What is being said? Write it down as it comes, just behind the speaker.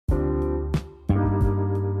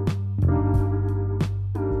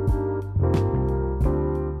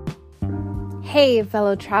Hey,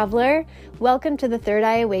 fellow traveler. Welcome to the Third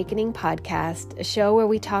Eye Awakening podcast, a show where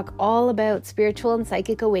we talk all about spiritual and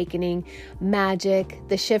psychic awakening, magic,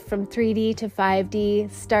 the shift from 3D to 5D,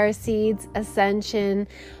 star seeds, ascension,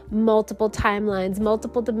 multiple timelines,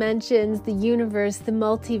 multiple dimensions, the universe, the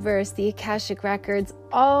multiverse, the Akashic records,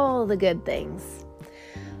 all the good things.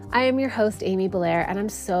 I am your host, Amy Belair, and I'm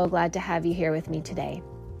so glad to have you here with me today.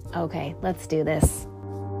 Okay, let's do this.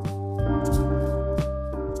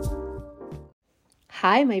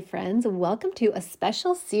 Hi, my friends. Welcome to a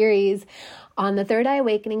special series on the Third Eye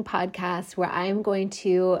Awakening podcast where I am going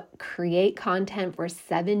to create content for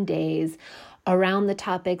 7 days around the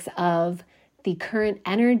topics of the current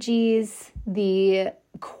energies, the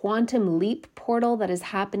quantum leap portal that is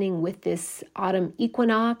happening with this autumn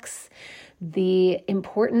equinox, the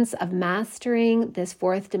importance of mastering this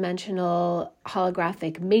fourth dimensional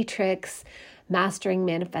holographic matrix, mastering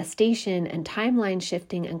manifestation and timeline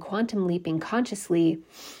shifting and quantum leaping consciously,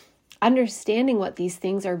 understanding what these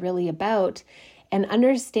things are really about, and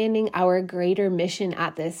understanding our greater mission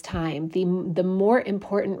at this time, the more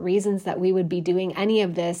important reasons that we would be doing any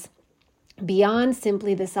of this beyond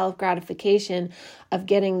simply the self-gratification of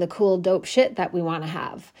getting the cool, dope shit that we want to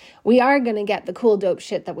have. We are going to get the cool, dope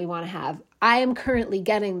shit that we want to have. I am currently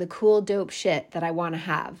getting the cool, dope shit that I want to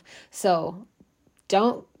have. So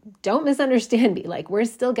don't misunderstand me. Like, we're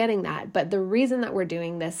still getting that. But the reason that we're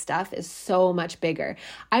doing this stuff is so much bigger.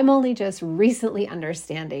 I'm only just recently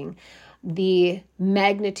understanding the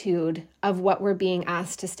magnitude of what we're being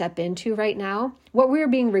asked to step into right now, what we're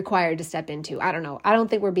being required to step into. I don't know. I don't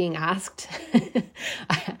think we're being asked.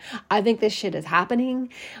 I think this shit is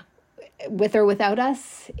happening with or without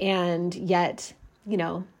us. And yet, you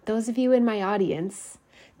know, those of you in my audience,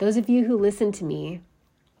 those of you who listen to me,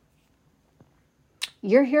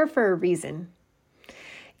 you're here for a reason.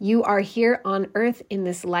 You are here on earth in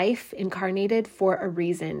this life, incarnated for a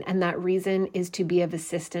reason. And that reason is to be of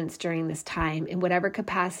assistance during this time in whatever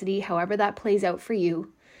capacity, however that plays out for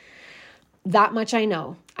you. That much I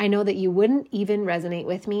know. I know that you wouldn't even resonate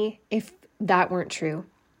with me if that weren't true.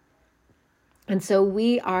 And so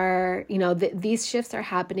we are, these shifts are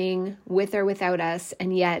happening with or without us.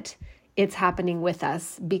 And yet it's happening with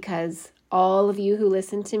us because all of you who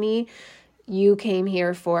listen to me, you came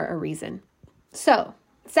here for a reason. So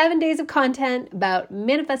 7 days of content about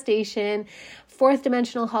manifestation, fourth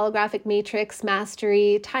dimensional holographic matrix,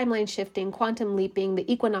 mastery, timeline shifting, quantum leaping,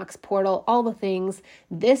 the equinox portal, all the things.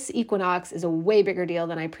 This equinox is a way bigger deal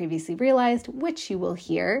than I previously realized, which you will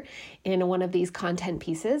hear in one of these content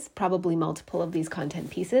pieces, probably multiple of these content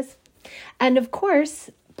pieces. And of course,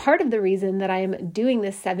 part of the reason that I am doing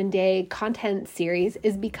this 7-day content series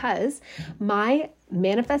is because my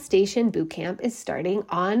manifestation bootcamp is starting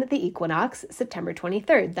on the equinox, September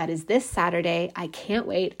 23rd. That is this Saturday. I can't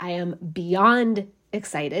wait. I am beyond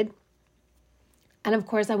excited. And of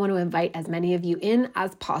course, I want to invite as many of you in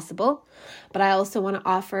as possible, but I also want to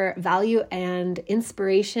offer value and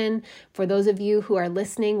inspiration for those of you who are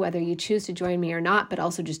listening, whether you choose to join me or not, but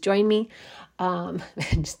also just join me.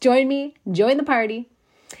 Just join me, join the party.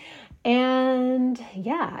 And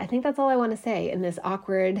yeah, I think that's all I want to say in this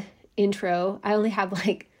awkward intro. I only have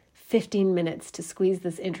like 15 minutes to squeeze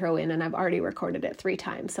this intro in, and I've already recorded it 3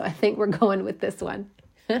 times. So I think we're going with this one.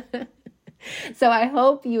 So I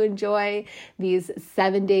hope you enjoy these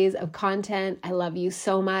 7 days of content. I love you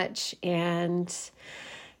so much. And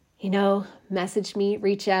message me,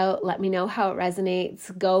 reach out, let me know how it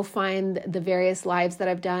resonates. Go find the various lives that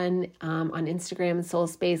I've done on Instagram and Soul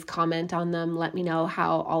Space, comment on them. Let me know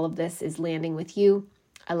how all of this is landing with you.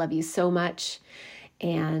 I love you so much.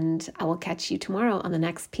 And I will catch you tomorrow on the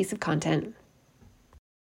next piece of content.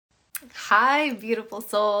 Hi, beautiful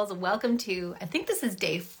souls. Welcome to, I think this is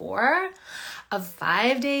day 4 of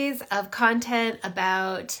 5 days of content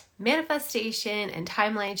about manifestation and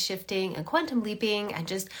timeline shifting and quantum leaping and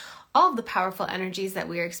just all of the powerful energies that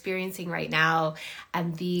we are experiencing right now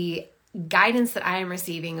and the guidance that I am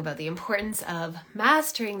receiving about the importance of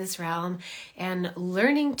mastering this realm and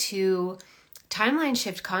learning to timeline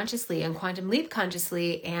shift consciously and quantum leap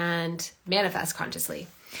consciously and manifest consciously.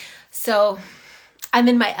 So I'm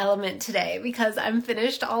in my element today because I'm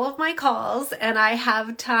finished all of my calls and I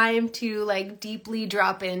have time to deeply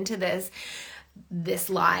drop into this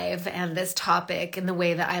live and this topic in the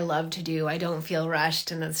way that I love to do. I don't feel rushed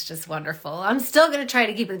and it's just wonderful. I'm still going to try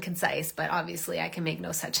to keep it concise, but obviously I can make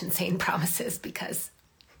no such insane promises because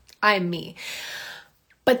I'm me.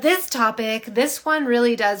 But this topic, this one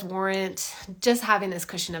really does warrant just having this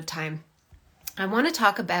cushion of time. I want to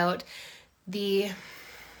talk about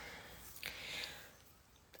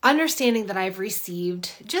understanding that I've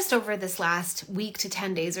received just over this last week to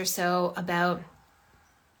 10 days or so about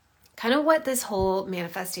kind of what this whole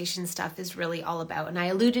manifestation stuff is really all about. And I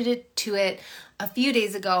alluded to it a few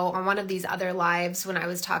days ago on one of these other lives when I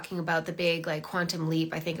was talking about the big like quantum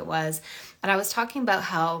leap, I think it was. And I was talking about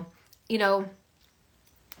how,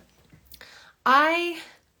 I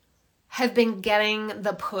have been getting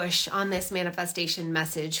the push on this manifestation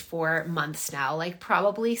message for months now, like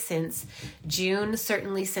probably since June,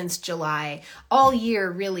 certainly since July, all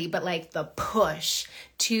year really, but like the push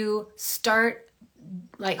to start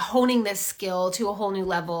like honing this skill to a whole new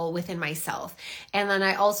level within myself. And then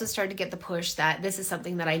I also started to get the push that this is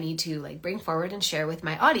something that I need to like bring forward and share with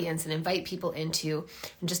my audience and invite people into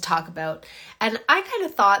and just talk about. And I kind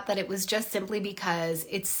of thought that it was just simply because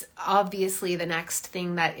it's obviously the next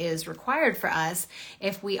thing that is required for us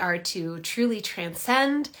if we are to truly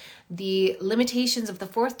transcend the limitations of the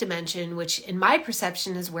fourth dimension, which in my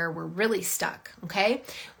perception is where we're really stuck, okay?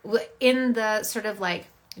 In the sort of like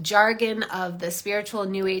jargon of the spiritual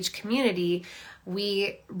new age community,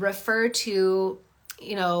 we refer to,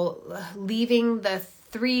 leaving the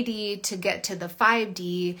 3D to get to the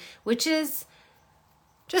 5D, which is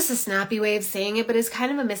just a snappy way of saying it, but is kind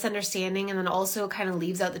of a misunderstanding, and then also kind of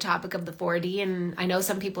leaves out the topic of the 4D. And I know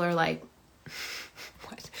some people are like,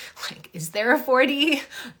 what? Like, is there a 4D?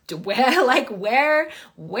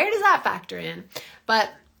 Where does that factor in? But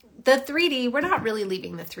the 3D, we're not really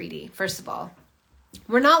leaving the 3D, first of all.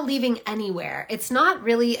 We're not leaving anywhere. It's not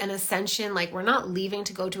really an ascension. Like, we're not leaving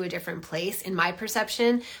to go to a different place. In my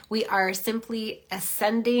perception, we are simply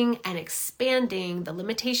ascending and expanding the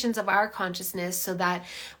limitations of our consciousness so that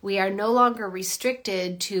we are no longer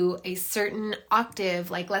restricted to a certain octave.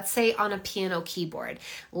 Like, let's say on a piano keyboard,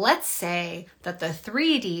 let's say that the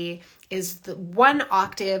 3D is the one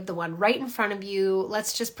octave, the one right in front of you.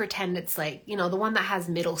 Let's just pretend it's like, the one that has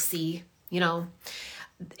middle C,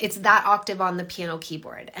 It's that octave on the piano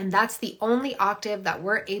keyboard. And that's the only octave that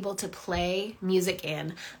we're able to play music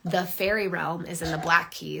in. The fairy realm is in the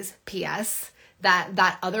black keys. P.S.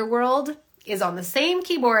 That other world is on the same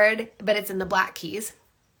keyboard, but it's in the black keys.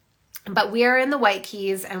 But we are in the white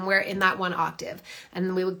keys and we're in that one octave.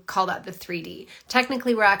 And we would call that the 3D.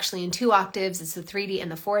 Technically, we're actually in two octaves. It's the 3D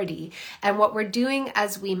and the 4D. And what we're doing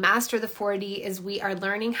as we master the 4D is we are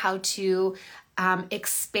learning how to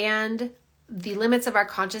expand the limits of our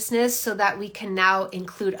consciousness so that we can now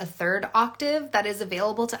include a third octave that is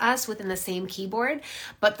available to us within the same keyboard.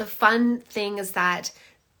 But the fun thing is that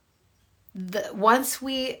once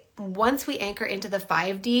we anchor into the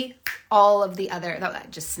 5D, all of the other,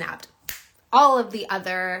 that just snapped. All of the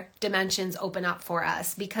other dimensions open up for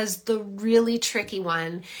us, because the really tricky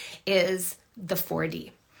one is the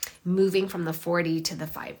 4D, moving from the 4D to the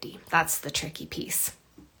 5D. That's the tricky piece.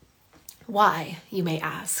 Why, you may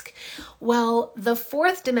ask? Well, the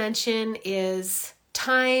fourth dimension is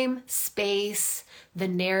time, space, the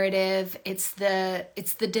narrative. It's the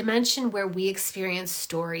dimension where we experience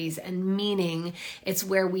stories and meaning. It's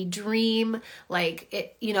where we dream,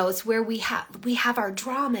 it's where we have our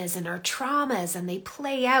dramas and our traumas, and they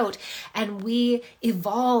play out and we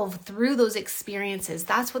evolve through those experiences.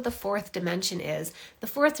 That's what the fourth dimension is. The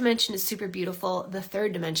fourth dimension is super beautiful. The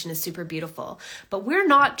third dimension is super beautiful, but we're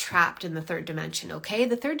not trapped in the third dimension. Okay.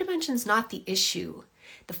 The third dimension is not the issue.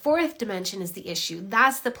 The fourth dimension is the issue.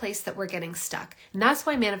 That's the place that we're getting stuck. And that's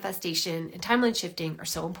why manifestation and timeline shifting are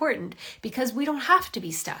so important, because we don't have to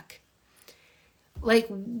be stuck. Like,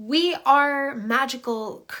 we are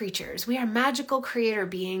magical creatures. We are magical creator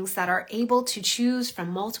beings that are able to choose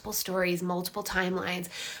from multiple stories, multiple timelines.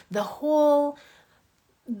 The whole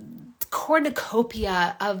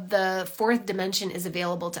cornucopia of the fourth dimension is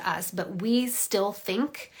available to us, but we still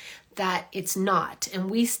think that it's not. And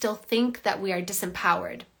we still think that we are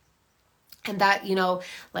disempowered. And that,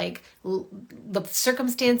 the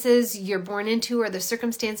circumstances you're born into or the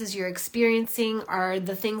circumstances you're experiencing are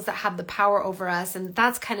the things that have the power over us. And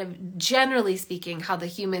that's kind of, generally speaking, how the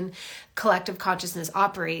human collective consciousness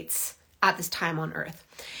operates at this time on Earth.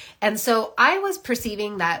 And so I was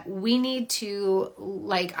perceiving that I need to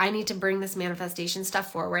bring this manifestation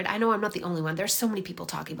stuff forward. I know I'm not the only one. There's so many people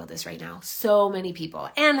talking about this right now. So many people,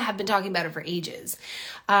 and have been talking about it for ages.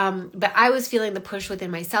 But I was feeling the push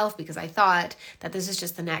within myself because I thought that this is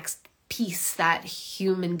just the next piece that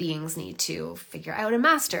human beings need to figure out and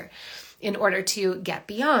master in order to get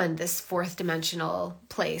beyond this fourth dimensional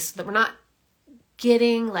place, so that we're not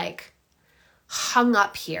getting hung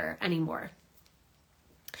up here anymore.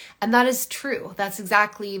 And that is true. That's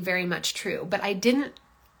exactly very much true. But I didn't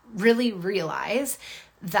really realize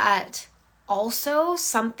that also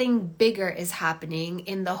something bigger is happening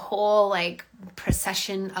in the whole like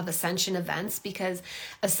procession of ascension events, because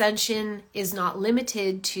ascension is not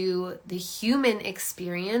limited to the human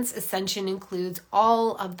experience. Ascension includes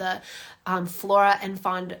all of the flora and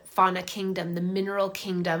fauna kingdom, the mineral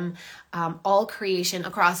kingdom, all creation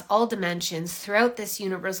across all dimensions throughout this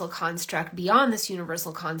universal construct, beyond this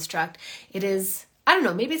universal construct. It is, I don't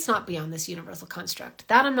know, maybe it's not beyond this universal construct.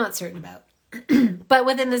 That I'm not certain about. But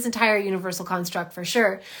within this entire universal construct, for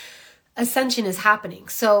sure, ascension is happening.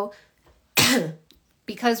 So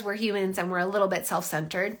because we're humans and we're a little bit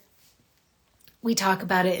self-centered, we talk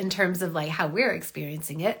about it in terms of like how we're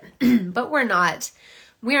experiencing it, but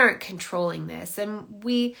we aren't controlling this. And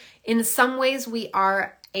we, in some ways, we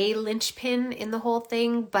are a linchpin in the whole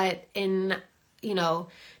thing, but in,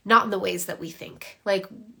 not in the ways that we think. Like,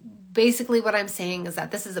 basically what I'm saying is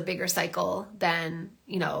that this is a bigger cycle than,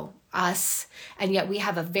 us, and yet we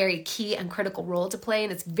have a very key and critical role to play,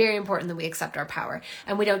 and it's very important that we accept our power,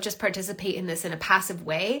 and we don't just participate in this in a passive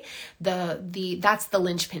way. That's the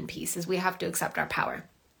linchpin piece, is we have to accept our power.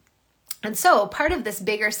 And so part of this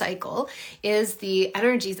bigger cycle is the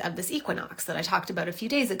energies of this equinox that I talked about a few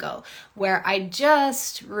days ago, where I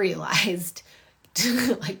just realized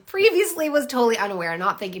like previously was totally unaware,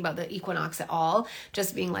 not thinking about the equinox at all,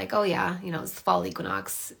 just being like, oh yeah, it's the fall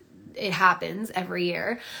equinox. It happens every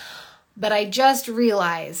year. But I just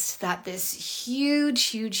realized that this huge,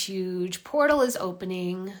 huge, huge portal is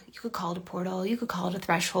opening. You could call it a portal. You could call it a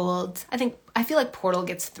threshold. I feel like portal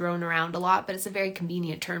gets thrown around a lot, but it's a very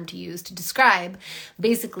convenient term to use to describe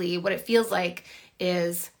basically what it feels like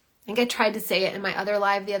is, I think I tried to say it in my other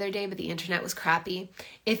live the other day, but the internet was crappy.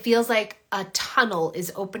 It feels like a tunnel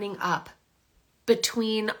is opening up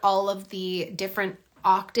between all of the different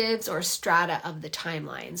octaves or strata of the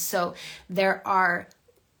timelines. So there are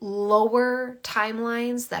lower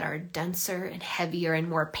timelines that are denser and heavier and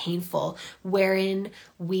more painful, wherein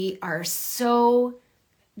we are so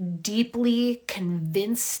deeply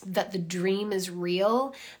convinced that the dream is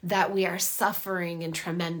real that we are suffering in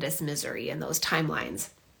tremendous misery in those timelines.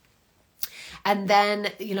 And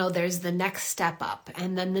then, there's the next step up,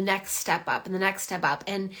 and then the next step up, and the next step up.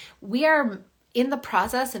 And we are in the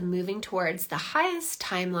process of moving towards the highest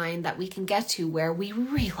timeline that we can get to, where we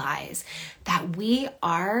realize that we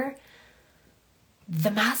are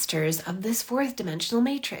the masters of this fourth dimensional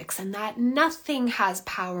matrix, and that nothing has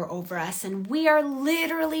power over us, and we are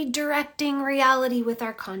literally directing reality with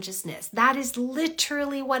our consciousness. That is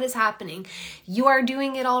literally what is happening. You are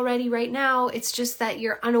doing it already right now. It's just that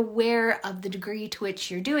you're unaware of the degree to which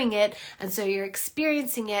you're doing it, and so you're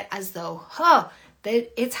experiencing it as though,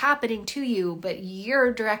 that it's happening to you, but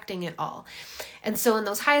you're directing it all. And so in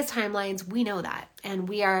those highest timelines, we know that. And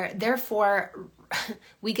we are, therefore,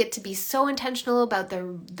 we get to be so intentional about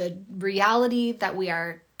the reality that we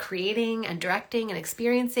are creating and directing and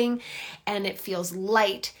experiencing. And it feels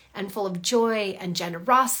light and full of joy and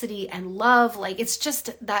generosity and love. Like, it's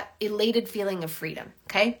just that elated feeling of freedom,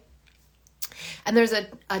 okay? And there's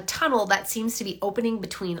a tunnel that seems to be opening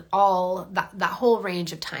between all that whole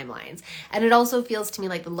range of timelines. And it also feels to me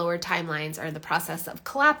like the lower timelines are in the process of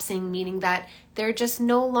collapsing, meaning that they're just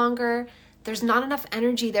no longer, there's not enough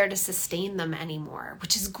energy there to sustain them anymore,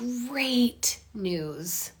 which is great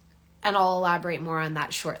news. And I'll elaborate more on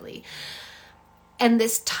that shortly. And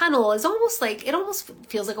this tunnel is it almost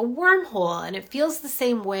feels like a wormhole. And it feels the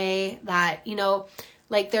same way that,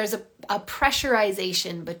 like there's a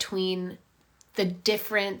pressurization between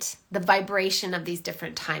the vibration of these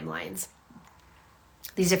different timelines,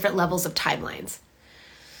 these different levels of timelines.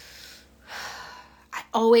 I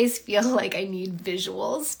always feel like I need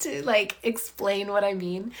visuals to like explain what I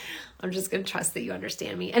mean. I'm just going to trust that you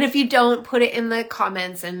understand me. And if you don't, put it in the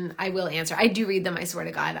comments and I will answer. I do read them. I swear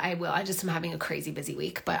to God, I will. I just am having a crazy busy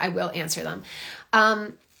week, but I will answer them.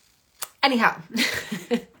 Anyhow,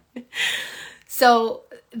 so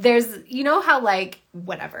there's, how like,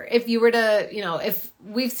 whatever, if you were to, if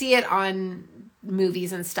we see it on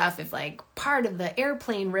movies and stuff, if like part of the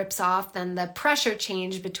airplane rips off, then the pressure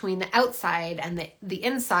change between the outside and the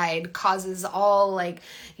inside causes all like,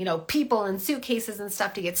 people and suitcases and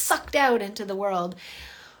stuff to get sucked out into the world.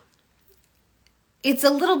 It's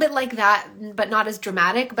a little bit like that, but not as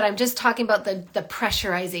dramatic. But I'm just talking about the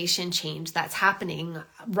pressurization change that's happening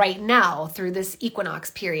right now through this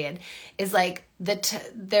equinox period. Is like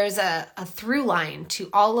there's a through line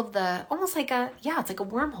to all of the, almost like it's like a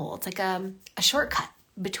wormhole. It's like a shortcut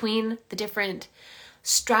between the different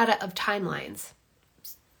strata of timelines.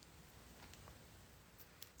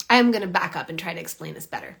 I'm going to back up and try to explain this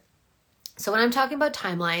better. So when I'm talking about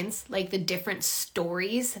timelines, like the different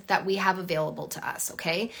stories that we have available to us,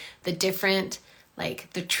 okay? The different,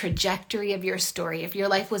 like the trajectory of your story. If your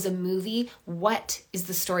life was a movie, what is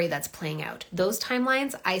the story that's playing out? Those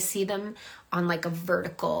timelines, I see them on like a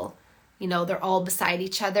vertical, they're all beside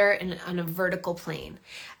each other and on a vertical plane.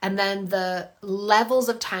 And then the levels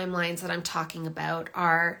of timelines that I'm talking about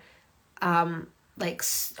are like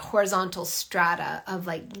horizontal strata of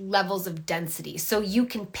like levels of density. So you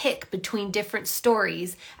can pick between different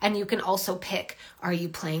stories, and you can also pick, are you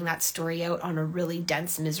playing that story out on a really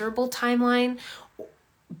dense, miserable timeline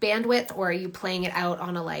bandwidth, or are you playing it out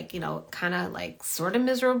on a like, kind of like sort of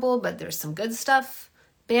miserable, but there's some good stuff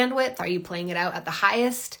bandwidth? Are you playing it out at the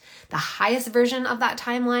highest version of that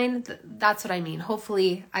timeline? That's what I mean.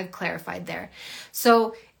 Hopefully I've clarified there.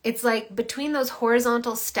 So it's like between those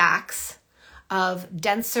horizontal stacks of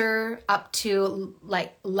denser up to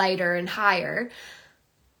like lighter and higher,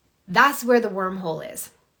 that's where the wormhole is.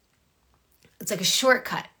 It's like a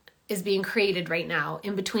shortcut is being created right now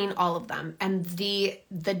in between all of them. And the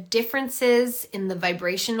differences in the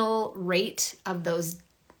vibrational rate of those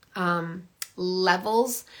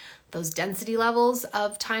levels, those density levels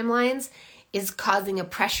of timelines, is causing a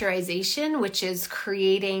pressurization, which is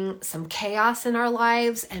creating some chaos in our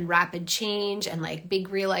lives and rapid change and like big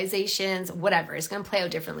realizations, whatever. It's going to play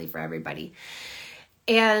out differently for everybody.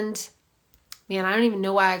 And man, I don't even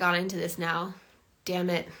know why I got into this now. Damn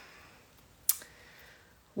it.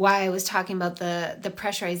 Why I was talking about the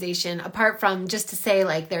pressurization, apart from just to say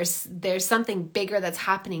like there's something bigger that's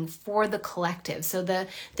happening for the collective. So the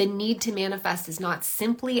need to manifest is not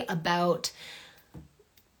simply about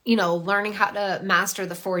learning how to master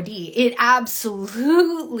the 4D. It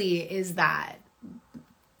absolutely is that.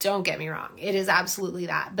 Don't get me wrong. It is absolutely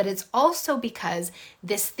that. But it's also because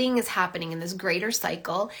this thing is happening in this greater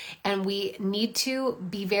cycle, and we need to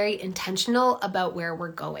be very intentional about where we're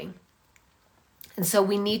going. And so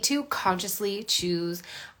we need to consciously choose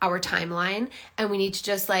our timeline, and we need to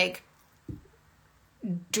just like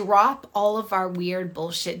drop all of our weird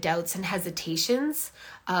bullshit doubts and hesitations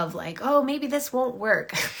of like, oh, maybe this won't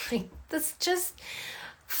work. Like, this just,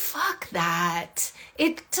 fuck that.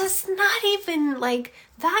 It does not even, like,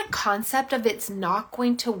 that concept of it's not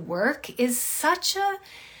going to work is such a,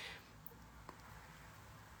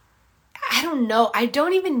 I don't know. I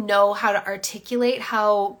don't even know how to articulate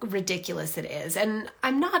how ridiculous it is. And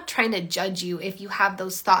I'm not trying to judge you if you have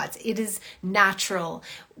those thoughts. It is natural.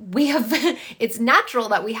 It's natural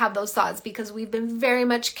that we have those thoughts because we've been very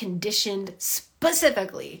much conditioned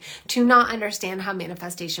specifically to not understand how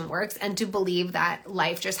manifestation works and to believe that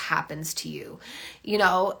life just happens to you,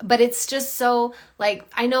 but it's just so like,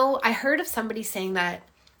 I heard of somebody saying that,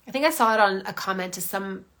 I think I saw it on a comment to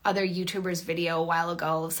some other YouTuber's video a while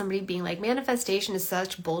ago, somebody being like, manifestation is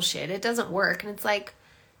such bullshit. It doesn't work. And it's like,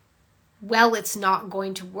 well, it's not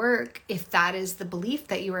going to work if that is the belief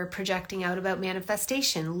that you are projecting out about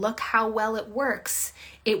manifestation. Look how well it works.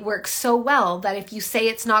 It works so well that if you say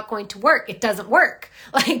it's not going to work, it doesn't work.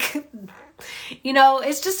 Like,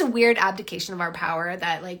 it's just a weird abdication of our power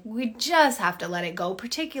that like we just have to let it go,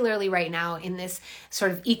 particularly right now in this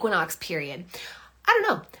sort of equinox period.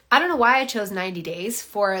 I don't know why I chose 90 days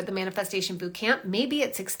for the manifestation bootcamp. Maybe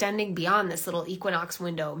it's extending beyond this little equinox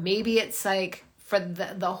window. Maybe it's like for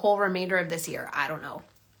the whole remainder of this year. I don't know.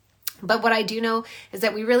 But what I do know is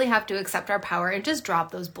that we really have to accept our power and just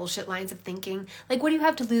drop those bullshit lines of thinking. Like, what do you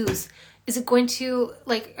have to lose? Is it going to,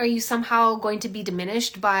 like, are you somehow going to be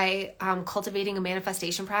diminished by cultivating a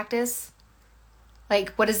manifestation practice?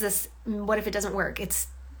 Like, what is this? What if it doesn't work?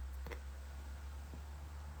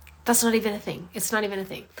 That's not even a thing. It's not even a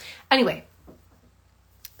thing. Anyway,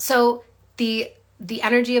 so the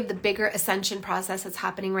energy of the bigger ascension process that's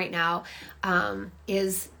happening right now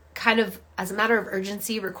is kind of, as a matter of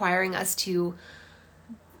urgency, requiring us to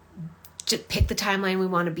just pick the timeline we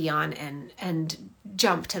want to be on and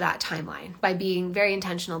jump to that timeline by being very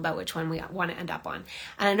intentional about which one we want to end up on.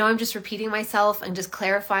 And I know I'm just repeating myself and just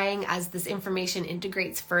clarifying as this information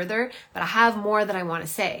integrates further, but I have more that I want to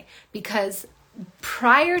say because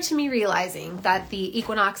prior to me realizing that the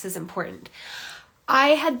equinox is important, I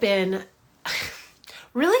had been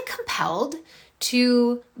really compelled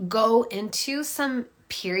to go into some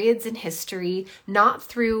periods in history, not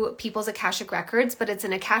through people's Akashic records, but it's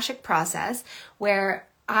an Akashic process where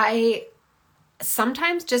I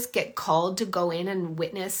sometimes just get called to go in and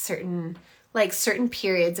witness certain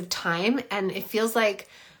periods of time. And it feels like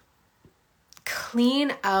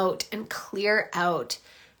clean out and clear out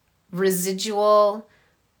residual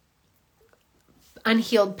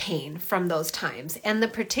unhealed pain from those times. And the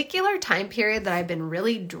particular time period that I've been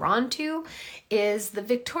really drawn to is the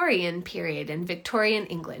Victorian period in Victorian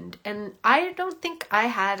England. And I don't think I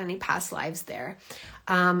had any past lives there.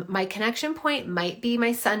 My connection point might be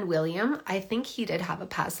my son, William. I think he did have a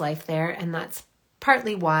past life there, and that's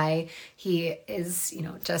partly why he is,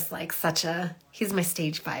 just like he's my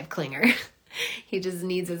stage 5 clinger. He just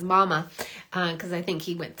needs his mama, because I think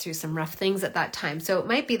he went through some rough things at that time. So it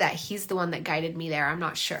might be that he's the one that guided me there. I'm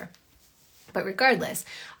not sure. But regardless,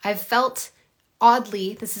 I've felt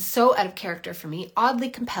oddly, this is so out of character for me, oddly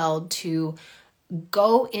compelled to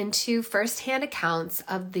go into firsthand accounts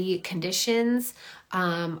of the conditions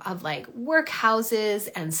of like workhouses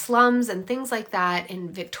and slums and things like that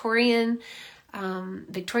in Victorian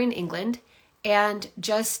England, and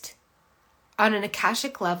just on an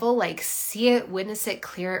Akashic level, like see it, witness it,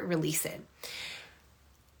 clear it, release it.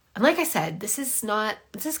 And like I said, this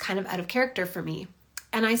is kind of out of character for me.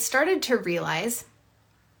 And I started to realize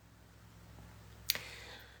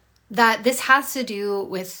that this has to do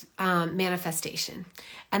with manifestation.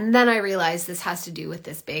 And then I realized this has to do with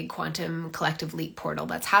this big quantum collective leap portal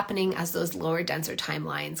that's happening as those lower, denser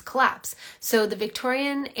timelines collapse. So the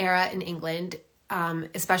Victorian era in England,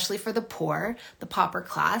 especially for the poor, the pauper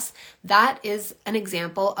class, that is an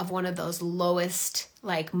example of one of those lowest,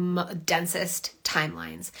 densest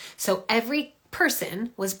timelines. So every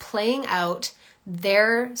person was playing out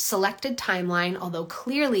their selected timeline, although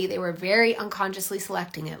clearly they were very unconsciously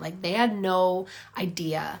selecting it. Like they had no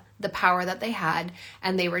idea the power that they had,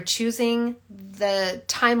 and they were choosing the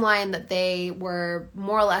timeline that they were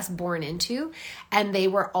more or less born into, and they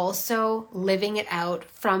were also living it out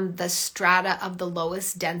from the strata of the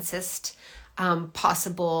lowest, densest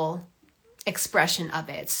possible expression of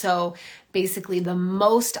it. So basically the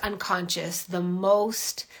most unconscious,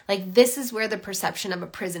 this is where the perception of a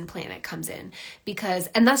prison planet comes in,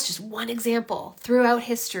 and that's just one example throughout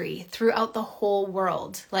history, throughout the whole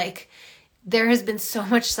world. Like there has been so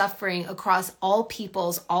much suffering across all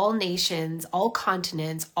peoples, all nations, all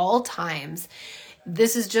continents, all times.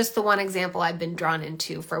 This is just the one example I've been drawn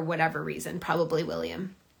into for whatever reason, probably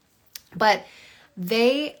William. But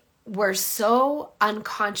they were so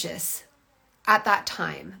unconscious at that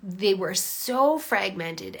time. They were so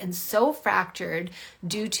fragmented and so fractured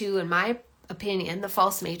due to, in my opinion, the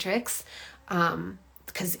false matrix,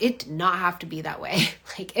 because it did not have to be that way.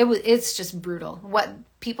 It's just brutal. What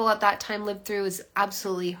people at that time lived through is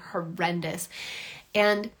absolutely horrendous.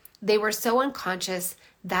 And they were so unconscious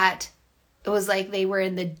that it was like they were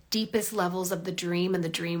in the deepest levels of the dream, and the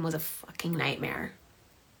dream was a fucking nightmare.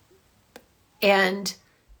 And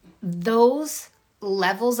those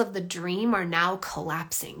levels of the dream are now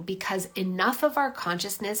collapsing because enough of our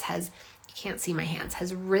consciousness has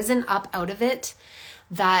risen up out of it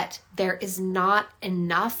that there is not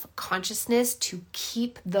enough consciousness to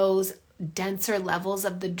keep those denser levels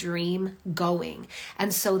of the dream going.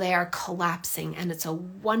 And so they are collapsing, and it's a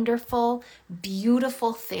wonderful,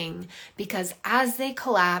 beautiful thing, because as they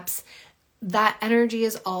collapse, that energy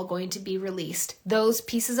is all going to be released. Those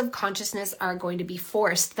pieces of consciousness are going to be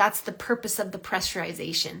forced. That's the purpose of the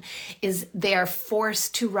pressurization, is they are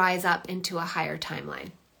forced to rise up into a higher timeline.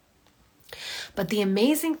 But the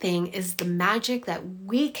amazing thing is the magic that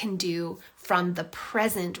we can do from the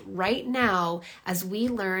present right now as we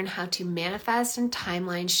learn how to manifest and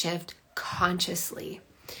timeline shift consciously.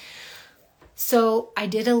 So I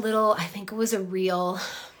did I think it was a reel,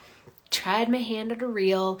 tried my hand at a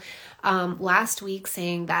reel last week,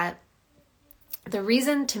 saying that the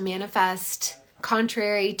reason to manifest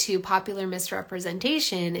contrary to popular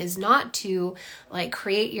misrepresentation is not to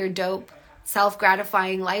create your dope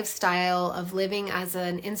self-gratifying lifestyle of living as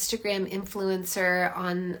an Instagram influencer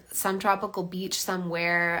on some tropical beach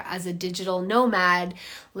somewhere as a digital nomad,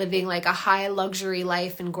 living a high luxury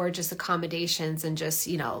life in gorgeous accommodations and just,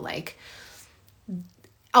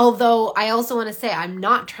 although I also want to say I'm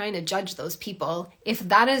not trying to judge those people. If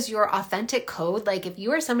that is your authentic code, if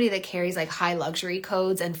you are somebody that carries high luxury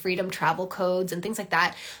codes and freedom travel codes and things like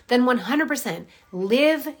that, then 100%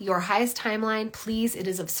 live your highest timeline, please. It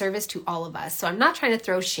is of service to all of us. So I'm not trying to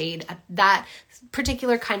throw shade at that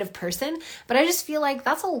particular kind of person, but I just feel like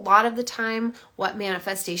that's a lot of the time what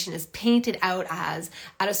manifestation is painted out as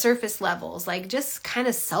at a surface levels, just kind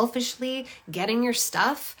of selfishly getting your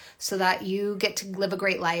stuff so that you get to live a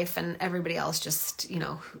great life and everybody else just,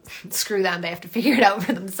 screw them. They have to figure it out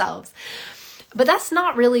for themselves. But that's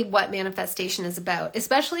not really what manifestation is about,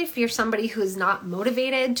 especially if you're somebody who's not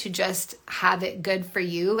motivated to just have it good for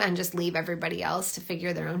you and just leave everybody else to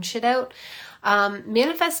figure their own shit out.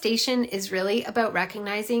 Manifestation is really about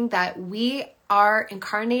recognizing that we are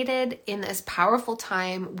incarnated in this powerful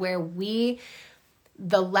time where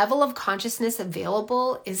the level of consciousness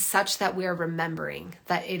available is such that we are remembering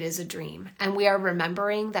that it is a dream, and we are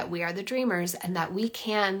remembering that we are the dreamers and that we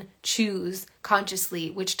can choose consciously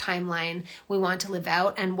which timeline we want to live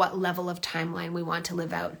out and what level of timeline we want to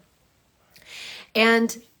live out.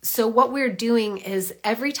 And so what we're doing is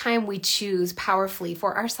every time we choose powerfully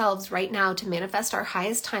for ourselves right now to manifest our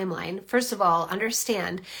highest timeline, first of all,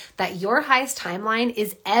 understand that your highest timeline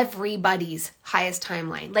is everybody's highest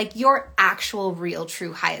timeline. Like your actual, real,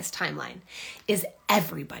 true highest timeline is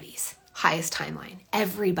everybody's highest timeline.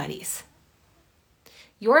 Everybody's.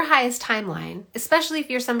 Your highest timeline, especially if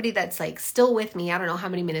you're somebody that's like still with me, I don't know how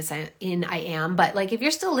many minutes in I am, but like if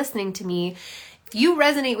you're still listening to me, you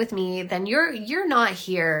resonate with me, then you're not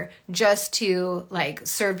here just to like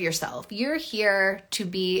serve yourself. You're here to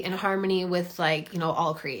be in harmony with like,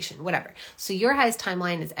 all creation, whatever. So your highest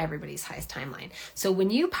timeline is everybody's highest timeline. So when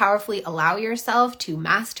you powerfully allow yourself to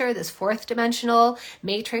master this fourth dimensional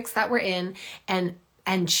matrix that we're in and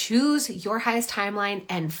choose your highest timeline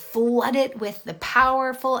and flood it with the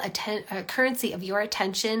powerful currency of your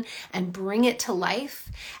attention and bring it to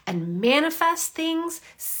life and manifest things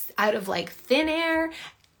out of like thin air,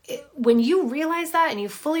 when you realize that and you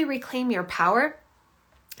fully reclaim your power,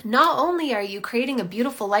 not only are you creating a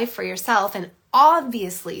beautiful life for yourself and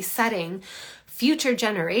obviously setting future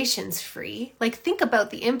generations free, like think about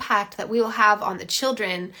the impact that we will have on the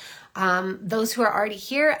children, those who are already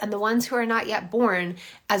here and the ones who are not yet born,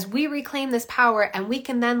 as we reclaim this power and we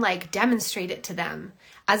can then like demonstrate it to them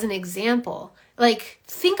as an example. Like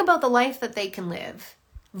think about the life that they can live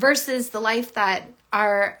versus the life that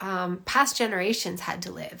our past generations had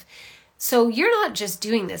to live. So you're not just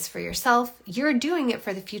doing this for yourself, you're doing it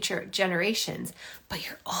for the future generations, but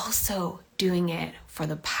you're also doing it for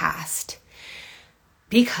the past.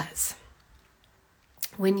 Because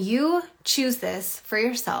when you choose this for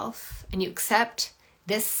yourself and you accept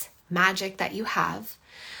this magic that you have,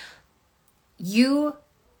 you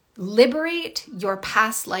liberate your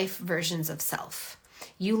past life versions of self.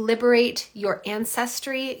 You liberate your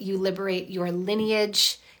ancestry, you liberate your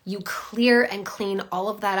lineage, you clear and clean all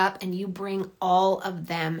of that up, and you bring all of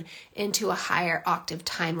them into a higher octave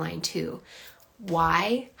timeline too.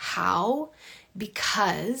 Why? How?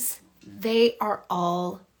 Because they are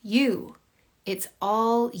all you. It's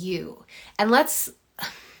all you. And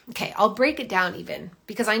I'll break it down even,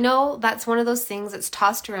 because I know that's one of those things that's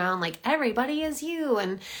tossed around like everybody is you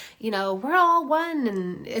and, we're all one.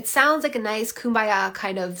 And it sounds like a nice kumbaya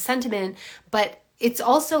kind of sentiment, but it's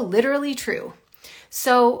also literally true.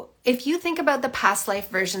 So if you think about the past life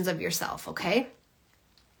versions of yourself, okay,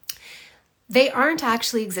 they aren't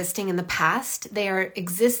actually existing in the past. They are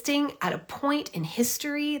existing at a point in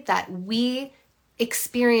history that we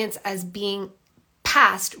experience as being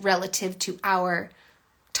past relative to our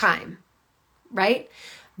time, right?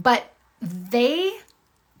 But they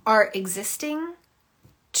are existing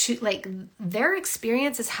to like their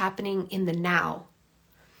experience is happening in the now,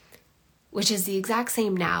 which is the exact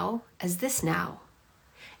same now as this now.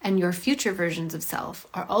 And your future versions of self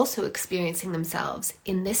are also experiencing themselves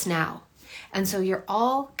in this now. And so you're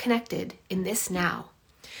all connected in this now.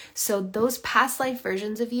 So those past life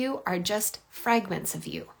versions of you are just fragments of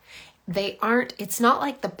you. It's not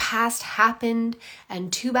like the past happened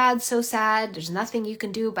and too bad, so sad, there's nothing you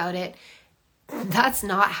can do about it. That's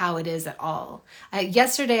not how it is at all.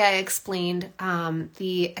 Yesterday I explained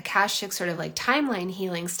the Akashic sort of like timeline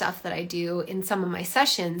healing stuff that I do in some of my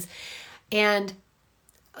sessions. And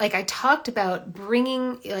like I talked about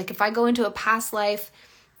bringing, like if I go into a past life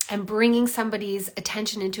and bringing somebody's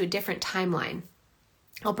attention into a different timeline,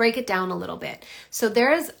 I'll break it down a little bit. So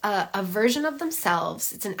there is a version of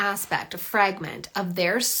themselves, it's an aspect, a fragment of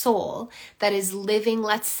their soul that is living,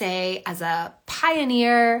 let's say, as a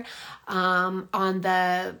pioneer on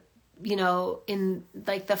the, in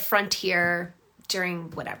like the frontier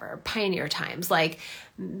during whatever, pioneer times, like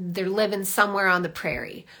they're living somewhere on the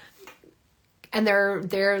prairie. And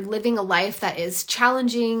they're living a life that is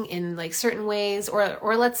challenging in like certain ways,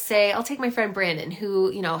 or let's say I'll take my friend Brandon, who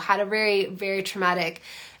had a very, very traumatic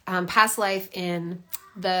past life in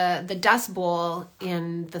the Dust Bowl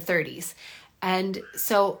in the 30s, and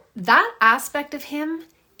so that aspect of him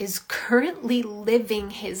is currently living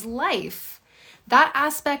his life. That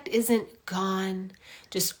aspect isn't gone,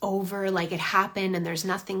 just over, like it happened and there's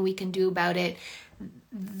nothing we can do about it.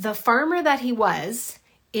 The farmer that he was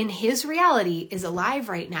in his reality is alive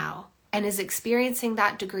right now and is experiencing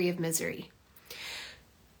that degree of misery.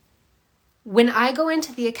 When I go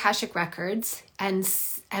into the Akashic records and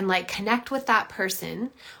like connect with that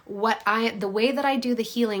person, the way that I do the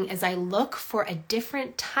healing is I look for a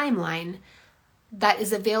different timeline that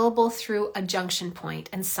is available through a junction point.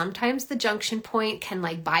 And sometimes the junction point can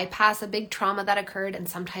like bypass a big trauma that occurred, and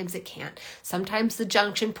sometimes it can't. Sometimes the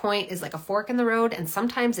junction point is like a fork in the road, and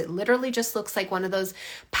sometimes it literally just looks like one of those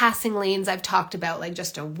passing lanes I've talked about, like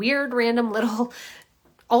just a weird random little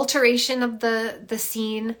alteration of the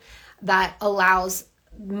scene that allows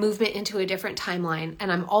movement into a different timeline.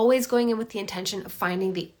 And I'm always going in with the intention of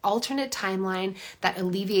finding the alternate timeline that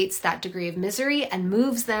alleviates that degree of misery and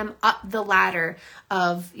moves them up the ladder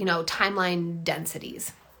of, timeline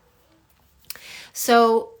densities.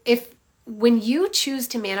 So when you choose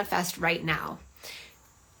to manifest right now,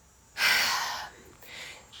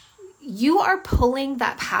 you are pulling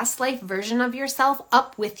that past life version of yourself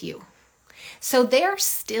up with you. So they're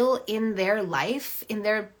still in their life, in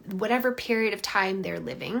their whatever period of time they're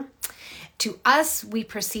living. To us, we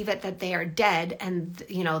perceive it that they are dead and,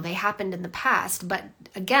 they happened in the past. But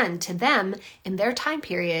again, to them, in their time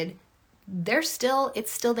period, it's still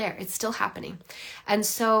there. It's still happening. And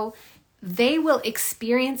so they will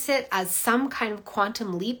experience it as some kind of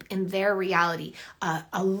quantum leap in their reality,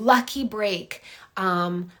 a lucky break,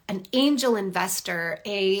 an angel investor,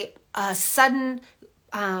 a sudden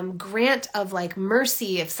grant of like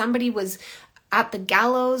mercy. If somebody was at the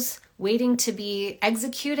gallows waiting to be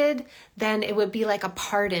executed, then it would be like a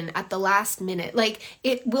pardon at the last minute. Like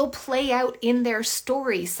it will play out in their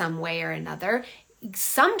story some way or another.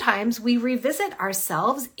 Sometimes we revisit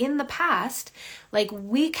ourselves in the past. Like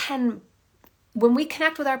when we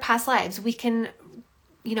connect with our past lives, we can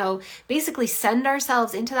basically send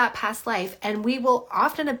ourselves into that past life, and we will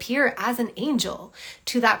often appear as an angel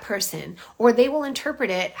to that person, or they will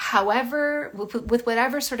interpret it however, with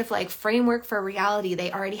whatever sort of like framework for reality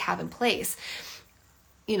they already have in place.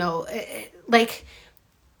 Like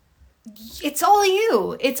it's all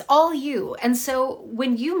you. It's all you. And so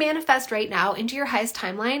when you manifest right now into your highest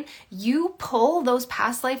timeline, you pull those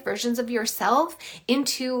past life versions of yourself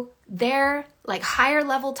into their like higher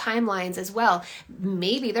level timelines as well.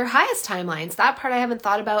 Maybe their highest timelines. That part I haven't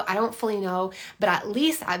thought about. I don't fully know, but at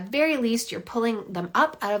very least, you're pulling them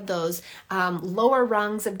up out of those lower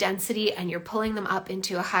rungs of density, and you're pulling them up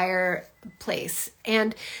into a higher place.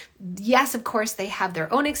 And yes, of course, they have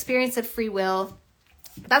their own experience of free will.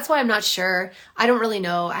 That's why I'm not sure. I don't really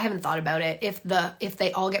know. I haven't thought about it if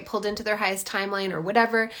they all get pulled into their highest timeline or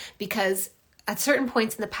whatever, because at certain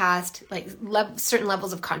points in the past, like certain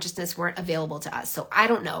levels of consciousness weren't available to us. So I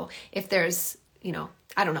don't know if there's,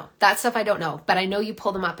 I don't know. That stuff I don't know, but I know you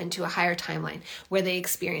pull them up into a higher timeline where they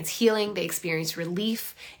experience healing, they experience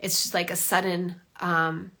relief. It's just like a sudden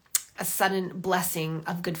blessing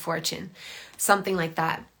of good fortune, something like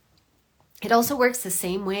that. It also works the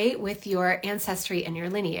same way with your ancestry and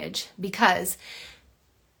your lineage, because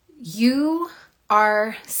you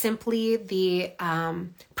are simply the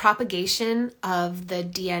propagation of the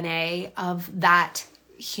DNA of that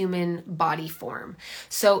human body form.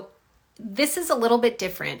 So this is a little bit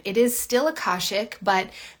different. It is still Akashic, but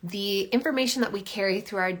the information that we carry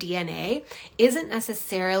through our DNA isn't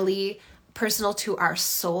necessarily personal to our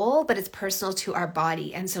soul, but it's personal to our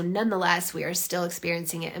body. And so nonetheless, we are still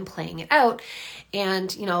experiencing it and playing it out.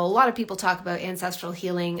 And, a lot of people talk about ancestral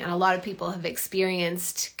healing, and a lot of people have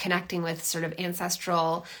experienced connecting with sort of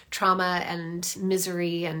ancestral trauma and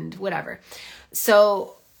misery and whatever.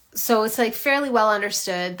 So it's like fairly well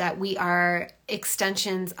understood that we are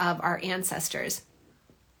extensions of our ancestors.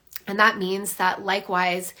 And that means that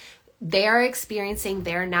likewise, they are experiencing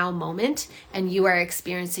their now moment, and you are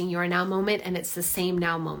experiencing your now moment, and it's the same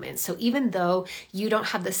now moment. So even though you don't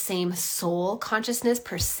have the same soul consciousness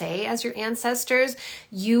per se as your ancestors,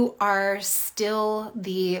 you are still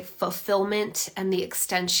the fulfillment and the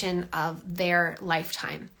extension of their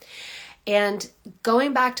lifetime. And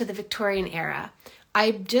going back to the Victorian era,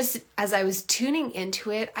 as I was tuning into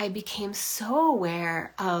it, I became so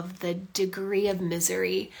aware of the degree of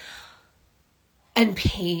misery and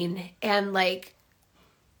pain, and like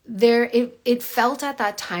it felt at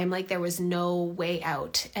that time like there was no way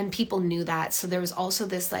out, and people knew that. So there was also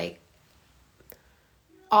this like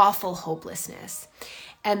awful hopelessness,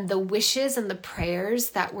 and the wishes and the prayers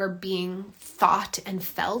that were being thought and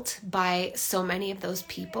felt by so many of those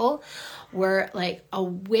people were like a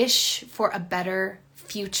wish for a better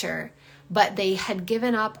future, but they had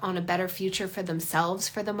given up on a better future for themselves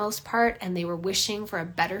for the most part, and they were wishing for a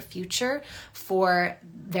better future for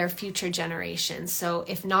their future generations. So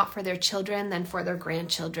if not for their children, then for their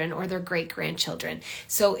grandchildren or their great-grandchildren.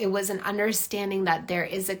 So it was an understanding that there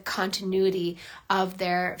is a continuity of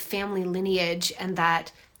their family lineage, and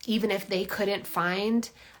that even if they couldn't find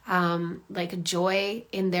like joy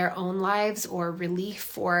in their own lives or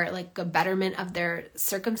relief or like a betterment of their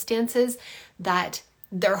circumstances, that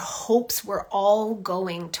their hopes were all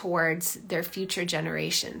going towards their future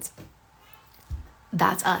generations.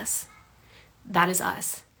 That's us. That is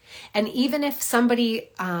us. And even if somebody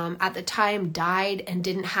at the time died and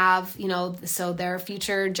didn't have, so their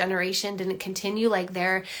future generation didn't continue, like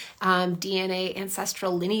their DNA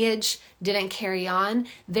ancestral lineage didn't carry on,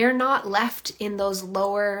 they're not left in those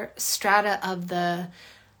lower strata of the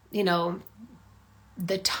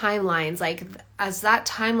timelines. Like as that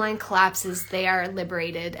timeline collapses, they are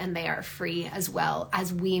liberated and they are free as well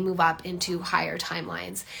as we move up into higher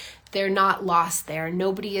timelines. They're not lost there.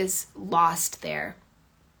 Nobody is lost there.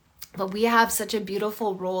 But we have such a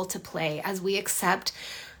beautiful role to play as we accept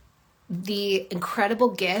the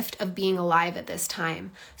incredible gift of being alive at this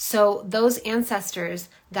time. So those ancestors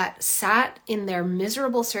that sat in their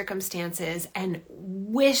miserable circumstances and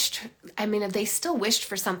wished, they still wished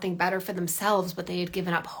for something better for themselves, but they had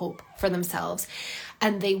given up hope for themselves.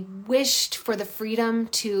 And they wished for the freedom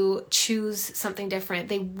to choose something different.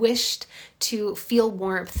 They wished to feel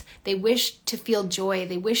warmth. They wished to feel joy.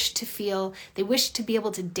 They wished to be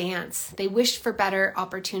able to dance. They wished for better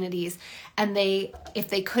opportunities. And if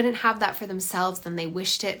they couldn't have that for themselves, then they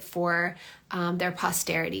wished it for their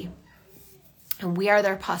posterity. And we are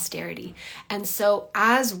their posterity. And so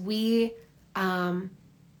as we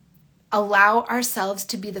allow ourselves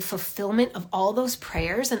to be the fulfillment of all those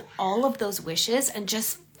prayers and all of those wishes, and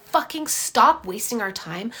just fucking stop wasting our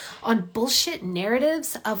time on bullshit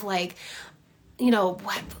narratives of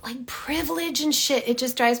privilege and shit. It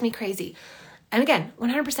just drives me crazy. And again,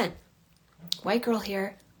 100% white girl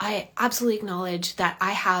here. I absolutely acknowledge that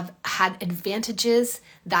I have had advantages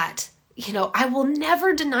that, I will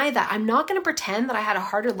never deny that. I'm not going to pretend that I had a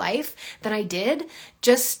harder life than I did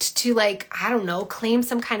just to claim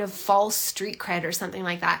some kind of false street cred or something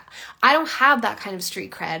like that. I don't have that kind of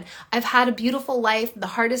street cred. I've had a beautiful life. The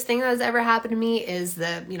hardest thing that has ever happened to me is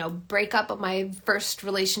the, breakup of my first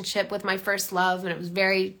relationship with my first love. And it was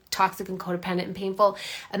very toxic and codependent and painful.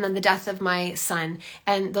 And then the death of my son.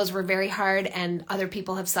 And those were very hard, and other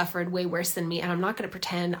people have suffered way worse than me. And I'm not going to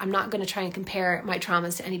pretend. I'm not going to try and compare my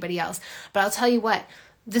traumas to anybody else. But I'll tell you what,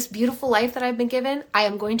 this beautiful life that I've been given, I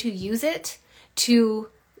am going to use it to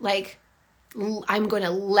I'm going to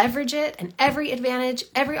leverage it, and every advantage,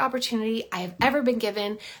 every opportunity I have ever been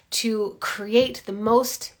given to create the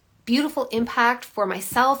most beautiful impact for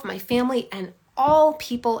myself, my family, and all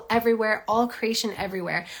people everywhere, all creation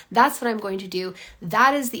everywhere. That's what I'm going to do.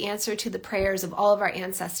 That is the answer to the prayers of all of our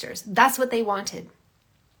ancestors. That's what they wanted.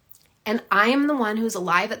 And I am the one who's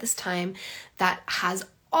alive at this time that has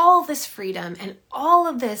all this freedom and all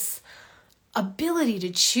of this ability to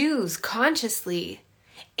choose consciously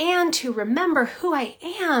and to remember who I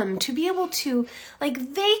am, to be able to,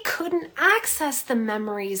 they couldn't access the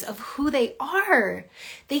memories of who they are.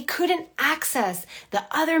 They couldn't access the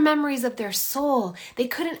other memories of their soul. They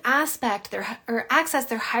couldn't access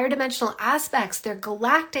their higher dimensional aspects, their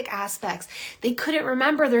galactic aspects. They couldn't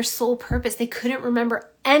remember their soul purpose. They couldn't remember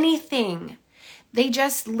anything. They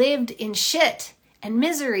just lived in shit and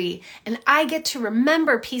misery. And I get to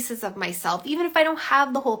remember pieces of myself. Even if I don't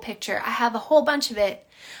have the whole picture, I have a whole bunch of it.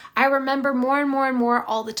 I remember more and more and more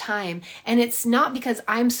all the time. And it's not because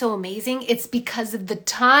I'm so amazing. It's because of the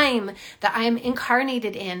time that I am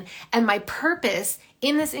incarnated in. And my purpose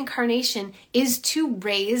in this incarnation is to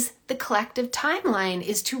raise the collective timeline,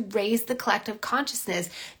 is to raise the collective consciousness,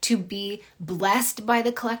 to be blessed by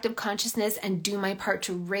the collective consciousness and do my part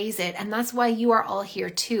to raise it. And that's why you are all here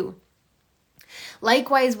too.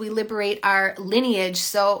 Likewise, we liberate our lineage,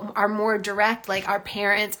 so our more direct, our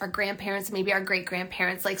parents, our grandparents, maybe our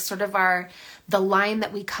great-grandparents, sort of the line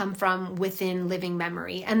that we come from within living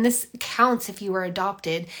memory. And this counts if you were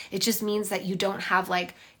adopted. It just means that you don't have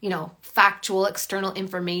factual external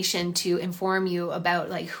information to inform you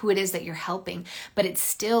about who it is that you're helping. But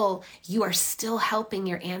you are still helping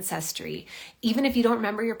your ancestry. Even if you don't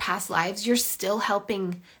remember your past lives, you're still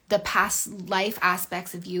helping the past life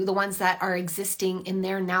aspects of you, the ones that are existing in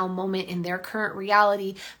their now moment, in their current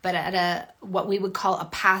reality, but at what we would call a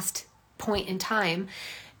past point in time.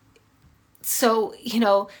 So, you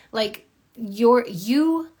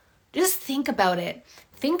just think about it.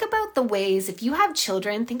 think about the ways, if you have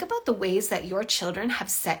children, think about the ways that your children have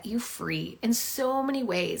set you free in so many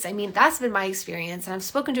ways. I mean, that's been my experience, and I've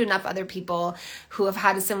spoken to enough other people who have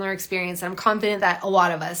had a similar experience, and I'm confident that a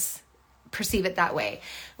lot of us perceive it that way.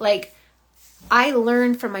 Like, I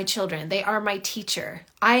learn from my children. They are my teacher.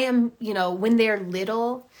 I am, when they're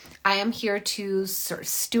little, I am here to sort of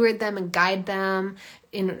steward them and guide them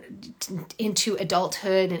into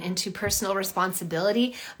adulthood and into personal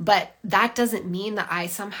responsibility. But that doesn't mean that I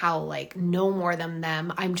somehow know more than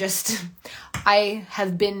them. I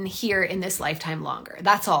have been here in this lifetime longer.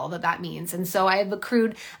 That's all that means. And so I have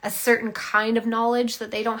accrued a certain kind of knowledge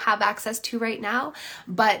that they don't have access to right now.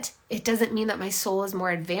 But it doesn't mean that my soul is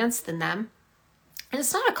more advanced than them. And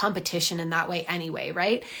it's not a competition in that way anyway,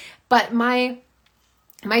 right? But my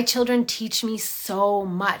children teach me so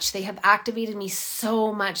much. They have activated me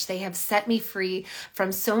so much. They have set me free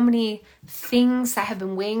from so many things that have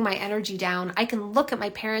been weighing my energy down. I can look at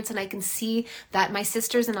my parents and I can see that my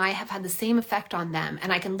sisters and I have had the same effect on them.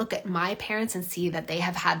 And I can look at my parents and see that they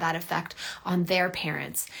have had that effect on their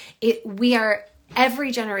parents.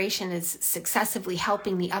 Every generation is successively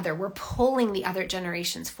helping the other. We're pulling the other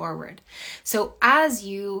generations forward. So as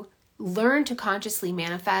you learn to consciously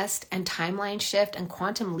manifest and timeline shift and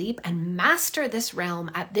quantum leap and master this realm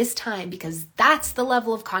at this time, because that's the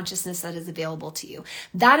level of consciousness that is available to you.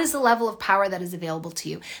 That is the level of power that is available to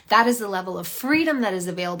you. That is the level of freedom that is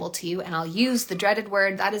available to you. And I'll use the dreaded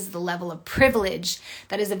word, that is the level of privilege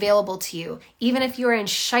that is available to you. Even if you're in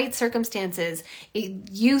shite circumstances,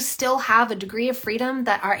 you still have a degree of freedom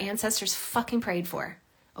that our ancestors fucking prayed for.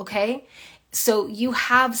 Okay? So you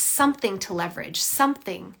have something to leverage,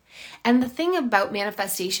 something. And the thing about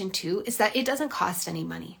manifestation too is that it doesn't cost any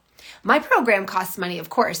money. My program costs money, of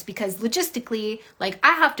course, because logistically, I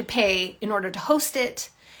have to pay in order to host it,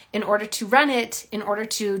 in order to run it, in order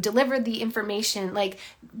to deliver the information,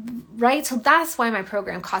 right? So that's why my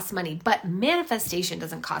program costs money, but manifestation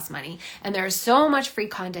doesn't cost money. And there's so much free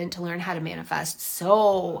content to learn how to manifest,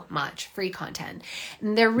 so much free content.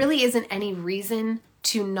 And there really isn't any reason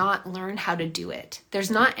to not learn how to do it. There's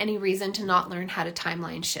not any reason to not learn how to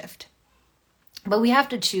timeline shift. But we have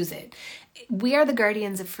to choose it. We are the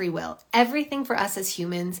guardians of free will. Everything for us as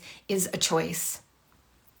humans is a choice.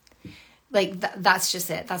 That's just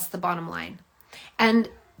it. That's the bottom line. And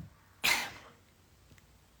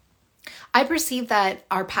I perceive that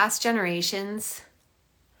our past generations,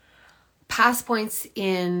 past points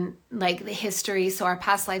in the history, so our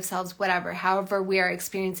past life selves, whatever, however we are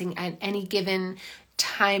experiencing at any given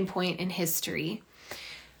time point in history,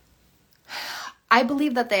 I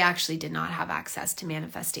believe that they actually did not have access to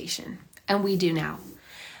manifestation, and we do now.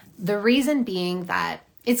 The reason being that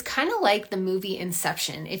it's kind of like the movie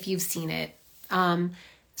Inception, if you've seen it.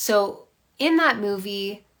 So in that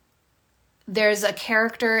movie, there's a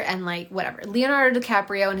character and Leonardo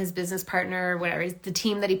DiCaprio and his business partner, whatever, the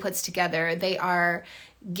team that he puts together, they are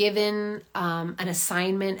given an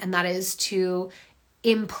assignment, and that is to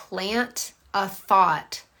implant a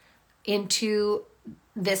thought into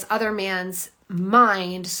this other man's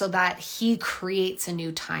mind so that he creates a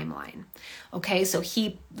new timeline. Okay, so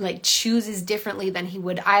he chooses differently than he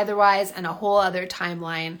would otherwise, and a whole other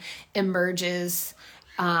timeline emerges.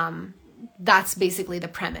 That's basically the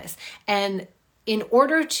premise. And in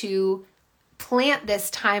order to plant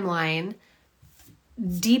this timeline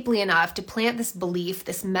deeply enough, to plant this belief,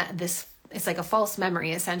 this it's like a false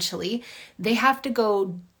memory essentially, they have to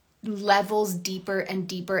go levels deeper and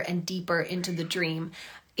deeper and deeper into the dream,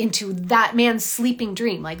 into that man's sleeping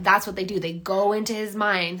dream. That's what they do. They go into his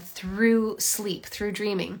mind through sleep, through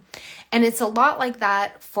dreaming. And it's a lot like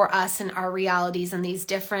that for us in our realities and these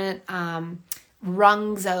different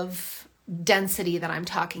rungs of density that I'm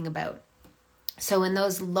talking about. So in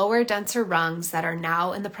those lower, denser rungs that are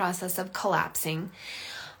now in the process of collapsing,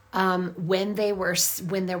 when there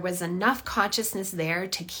was enough consciousness there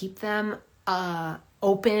to keep them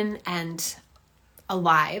open and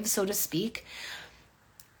alive, so to speak,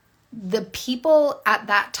 the people at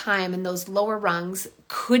that time in those lower rungs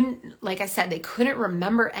couldn't, like I said, they couldn't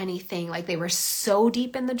remember anything. They were so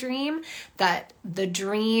deep in the dream that the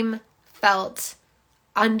dream felt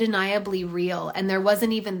undeniably real. And there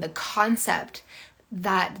wasn't even the concept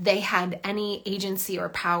that they had any agency or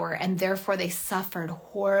power, and therefore they suffered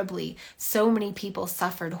horribly. So many people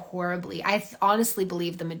suffered horribly. I honestly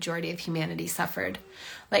believe the majority of humanity suffered,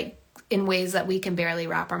 in ways that we can barely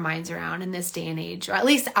wrap our minds around in this day and age, or at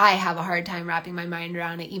least I have a hard time wrapping my mind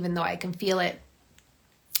around it, even though I can feel it.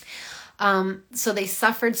 So they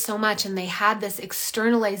suffered so much, and they had this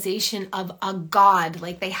externalization of a God.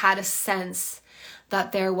 They had a sense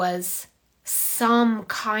that there was some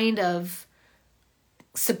kind of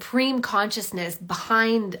supreme consciousness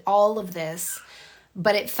behind all of this,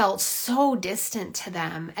 but it felt so distant to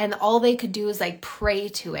them. And all they could do is like pray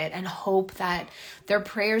to it and hope that their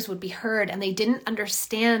prayers would be heard. And they didn't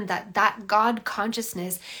understand that God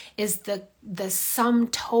consciousness is the sum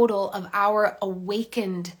total of our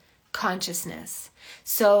awakened consciousness.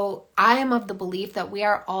 So I am of the belief that we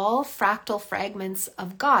are all fractal fragments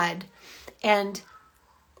of God, and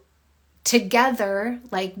together,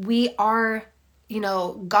 like, we are,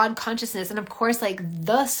 God consciousness. And of course, like,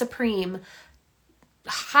 the supreme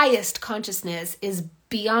highest consciousness is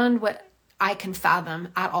beyond what I can fathom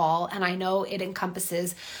at all. And I know it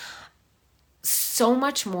encompasses so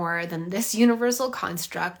much more than this universal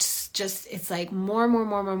construct. Just, it's like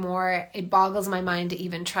more. It boggles my mind to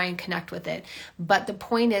even try and connect with it. But the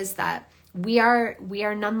point is that we are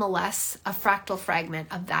nonetheless a fractal fragment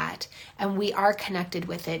of that, and we are connected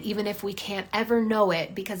with it, even if we can't ever know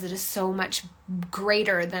it, because it is so much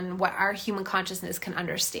greater than what our human consciousness can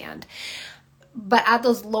understand. But at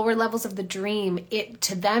those lower levels of the dream,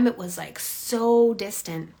 to them, it was like so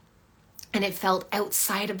distant, and it felt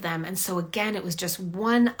outside of them. And so again, it was just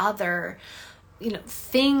one other,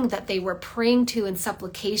 thing that they were praying to in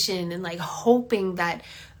supplication, and like hoping that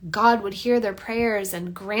God would hear their prayers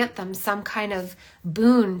and grant them some kind of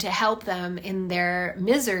boon to help them in their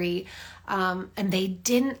misery. And they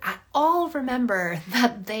didn't at all remember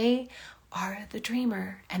that they are the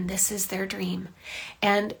dreamer, and this is their dream.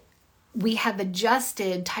 And we have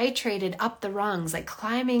titrated up the rungs, like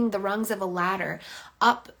climbing the rungs of a ladder,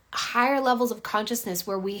 up higher levels of consciousness,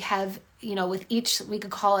 where we have, with each, we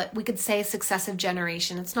could say successive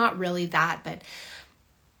generation. It's not really that, but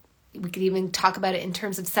we could even talk about it in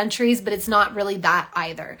terms of centuries, but it's not really that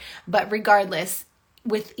either. But regardless,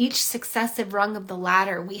 with each successive rung of the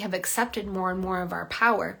ladder, we have accepted more and more of our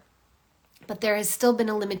power. But there has still been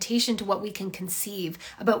a limitation to what we can conceive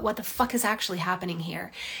about what the fuck is actually happening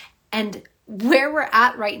here. And where we're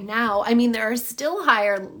at right now, I mean, there are still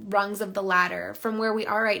higher rungs of the ladder from where we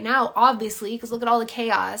are right now, obviously, because look at all the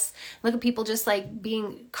chaos. Look at people just like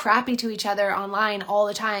being crappy to each other online all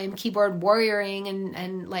the time, keyboard warrioring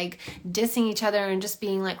and like dissing each other and just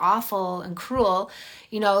being like awful and cruel,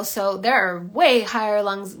 so there are way higher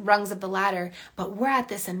rungs of the ladder. But we're at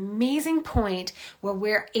this amazing point where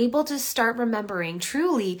we're able to start remembering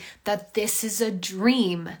truly that this is a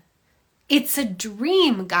dream. It's a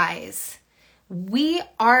dream, guys. We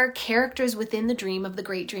are characters within the dream of the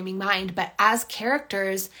great dreaming mind, but as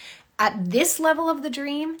characters at this level of the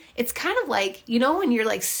dream, it's kind of like, when you're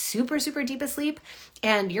like super, super deep asleep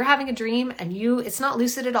and you're having a dream and it's not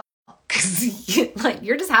lucid at all, because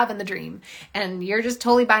you're just having the dream and you're just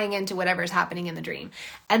totally buying into whatever's happening in the dream.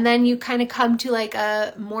 And then you kind of come to like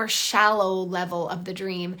a more shallow level of the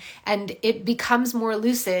dream and it becomes more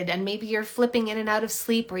lucid, and maybe you're flipping in and out of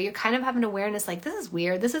sleep, or you're kind of having awareness like, this is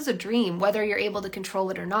weird, this is a dream, whether you're able to control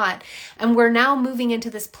it or not. And we're now moving into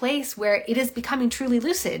this place where it is becoming truly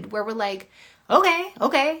lucid, where we're like,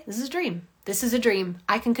 okay, this is a dream. This is a dream.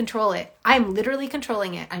 I can control it. I'm literally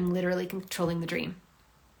controlling it. I'm literally controlling the dream.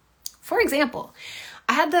 For example,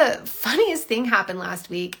 I had the funniest thing happen last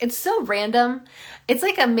week. It's so random. It's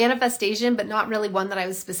like a manifestation, but not really one that I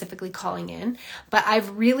was specifically calling in. But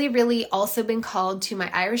I've really, really also been called to my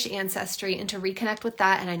Irish ancestry and to reconnect with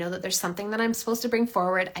that. And I know that there's something that I'm supposed to bring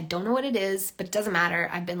forward. I don't know what it is, but it doesn't matter.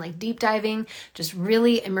 I've been like deep diving, just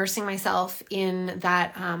really immersing myself in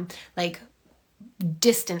that like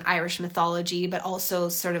distant Irish mythology, but also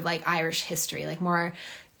sort of like Irish history, like more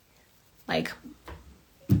like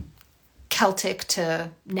Celtic to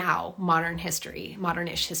now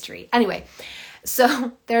modernish history. Anyway,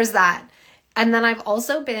 so there's that. And then I've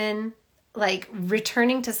also been like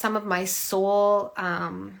returning to some of my soul,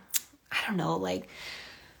 like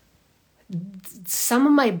some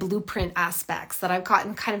of my blueprint aspects that I've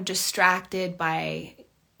gotten kind of distracted by,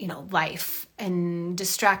 life, and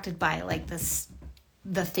distracted by like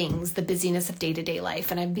the things, the busyness of day-to-day life.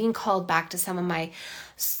 And I'm being called back to some of my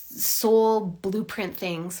soul blueprint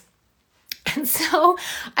things. And so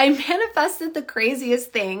I manifested the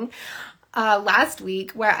craziest thing last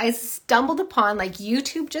week, where I stumbled upon, like,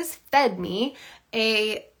 YouTube just fed me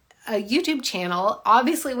a YouTube channel.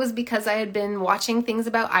 Obviously, it was because I had been watching things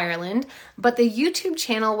about Ireland, but the YouTube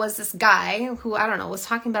channel was this guy who, I don't know, was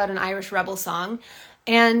talking about an Irish rebel song.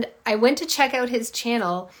 And I went to check out his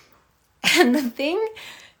channel, and the thing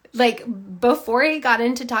like before he got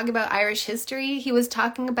into talking about Irish history, he was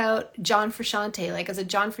talking about John Frusciante, like as a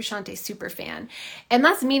John Frusciante super fan. And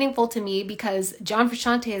that's meaningful to me because John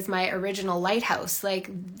Frusciante is my original lighthouse.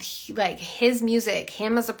 Like his music,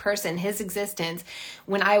 him as a person, his existence,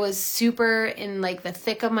 when I was super in like the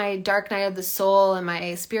thick of my dark night of the soul and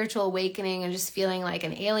my spiritual awakening and just feeling like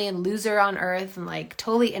an alien loser on earth and like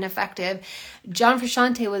totally ineffective, John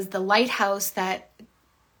Frusciante was the lighthouse that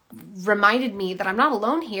reminded me that I'm not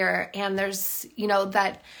alone here, and there's,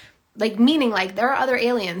 that like meaning like there are other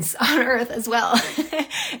aliens on earth as well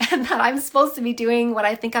and that I'm supposed to be doing what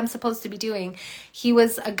I think I'm supposed to be doing. He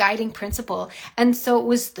was a guiding principle. And so it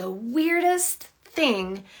was the weirdest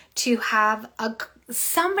thing to have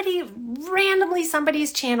somebody's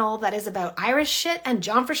channel that is about Irish shit and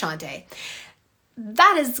John Frusciante.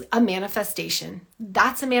 That is a manifestation.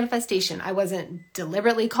 That's a manifestation. I wasn't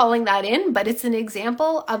deliberately calling that in, but it's an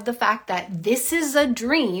example of the fact that this is a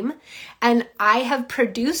dream and I have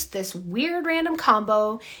produced this weird random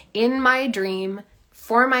combo in my dream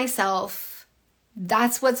for myself.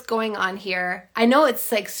 That's what's going on here. I know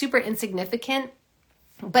it's like super insignificant,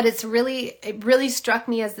 but it really struck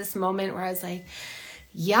me as this moment where I was like,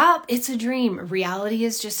 yep, it's a dream. Reality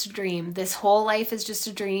is just a dream. This whole life is just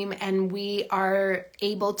a dream, and we are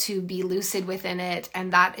able to be lucid within it,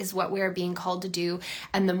 and that is what we are being called to do.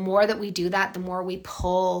 And the more that we do that, the more we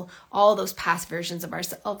pull all those past versions of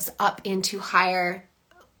ourselves up into higher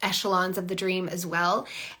echelons of the dream as well.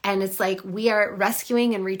 And it's like we are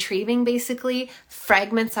rescuing and retrieving basically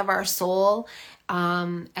fragments of our soul,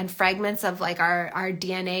 and fragments of like our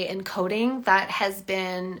DNA encoding that has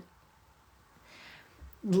been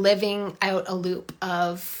living out a loop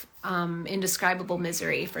of indescribable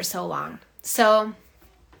misery for so long. So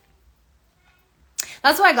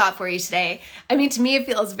that's what I got for you today. I mean, to me, it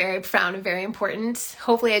feels very profound and very important.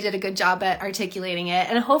 Hopefully I did a good job at articulating it.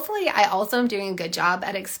 And hopefully I also am doing a good job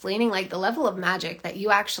at explaining like the level of magic that you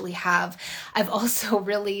actually have. I've also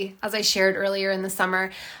really, as I shared earlier in the summer,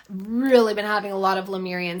 really been having a lot of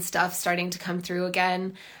Lemurian stuff starting to come through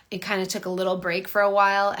again. It kind of took a little break for a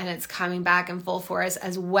while and it's coming back in full force,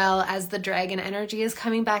 as well as the dragon energy is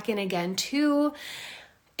coming back in again too.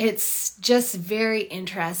 It's just very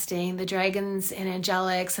interesting, the dragons and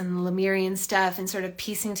angelics and the Lemurian stuff, and sort of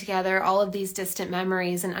piecing together all of these distant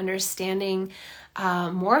memories and understanding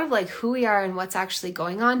more of like who we are and what's actually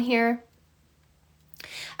going on here.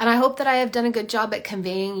 And I hope that I have done a good job at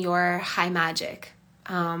conveying your high magic.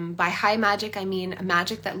 By high magic, I mean a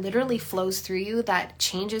magic that literally flows through you, that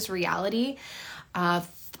changes reality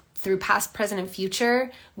through past, present, and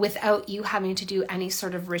future without you having to do any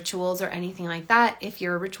sort of rituals or anything like that. If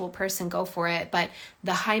you're a ritual person, go for it. But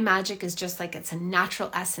the high magic is just like it's a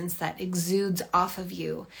natural essence that exudes off of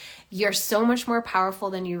you. You're so much more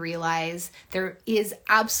powerful than you realize. There is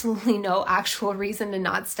absolutely no actual reason to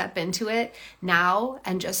not step into it now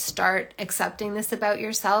and just start accepting this about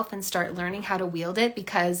yourself and start learning how to wield it.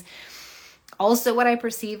 Because also what I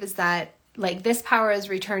perceive is that like this power is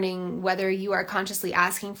returning whether you are consciously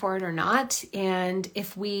asking for it or not. And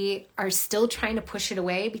if we are still trying to push it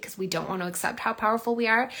away because we don't want to accept how powerful we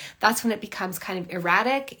are, that's when it becomes kind of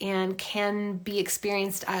erratic and can be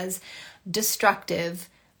experienced as destructive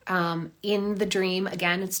in the dream.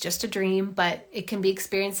 Again, it's just a dream, but it can be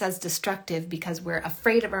experienced as destructive because we're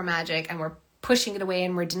afraid of our magic and we're pushing it away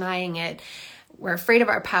and we're denying it. We're afraid of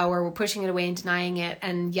our power, we're pushing it away and denying it,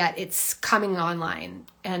 and yet it's coming online.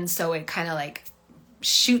 And so it kind of like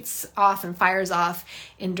shoots off and fires off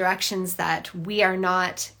in directions that we are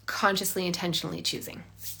not consciously, intentionally choosing.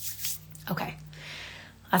 Okay,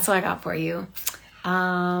 that's what I got for you.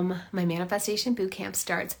 My manifestation bootcamp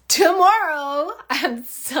starts tomorrow. I'm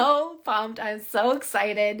so pumped. I'm so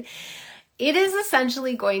excited. It is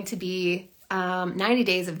essentially going to be 90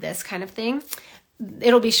 days of this kind of thing.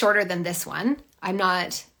 It'll be shorter than this one.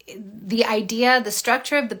 The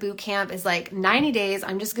structure of the boot camp is like 90 days.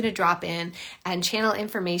 I'm just going to drop in and channel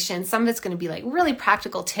information. Some of it's going to be like really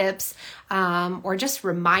practical tips, or just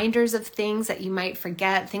reminders of things that you might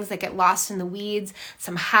forget, things that get lost in the weeds,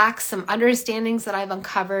 some hacks, some understandings that I've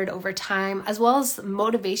uncovered over time, as well as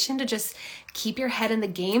motivation to just keep your head in the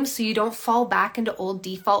game so you don't fall back into old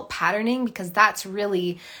default patterning, because that's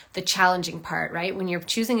really the challenging part, right? When you're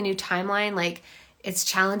choosing a new timeline, like it's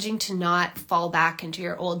challenging to not fall back into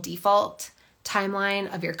your old default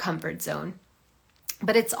timeline of your comfort zone.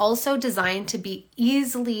 But it's also designed to be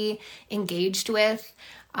easily engaged with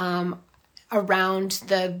around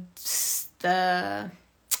the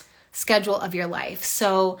schedule of your life.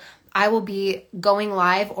 So I will be going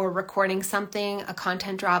live or recording something, a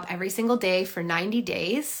content drop every single day for 90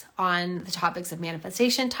 days on the topics of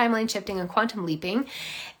manifestation, timeline shifting, and quantum leaping.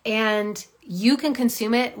 And you can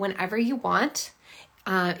consume it whenever you want.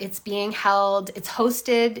 It's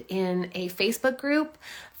hosted in a Facebook group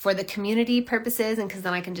for the community purposes, and because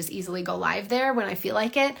then I can just easily go live there when I feel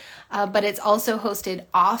like it. But it's also hosted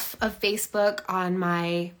off of Facebook on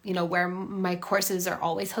my, where my courses are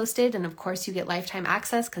always hosted. And of course you get lifetime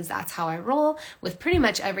access because that's how I roll with pretty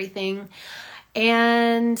much everything.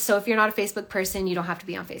 And so if you're not a Facebook person, you don't have to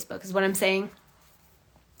be on Facebook, is what I'm saying.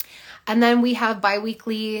 And then we have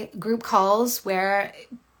bi-weekly group calls where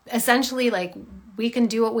essentially we can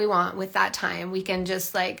do what we want with that time. We can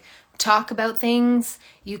just talk about things.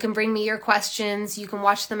 You can bring me your questions. You can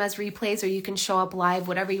watch them as replays, or you can show up live,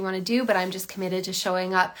 whatever you want to do. But I'm just committed to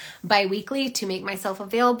showing up bi-weekly to make myself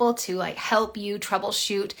available to help you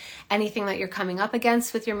troubleshoot anything that you're coming up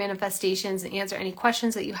against with your manifestations and answer any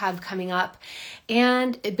questions that you have coming up.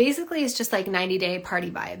 And it basically is just 90-day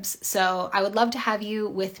party vibes. So I would love to have you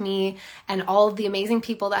with me and all of the amazing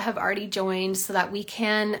people that have already joined so that we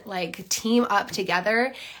can team up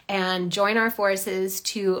together and join our forces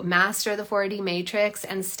to master the 4D matrix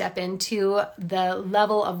and step into the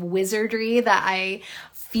level of wizardry that I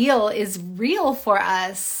feel is real for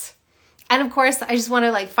us. And of course, I just want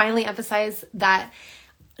to finally emphasize that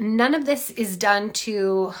none of this is done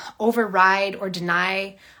to override or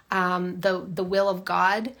deny the will of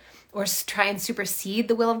God or try and supersede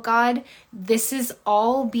the will of God. This is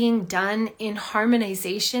all being done in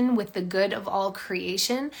harmonization with the good of all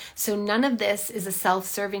creation. So none of this is a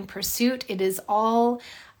self-serving pursuit. It is all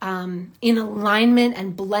in alignment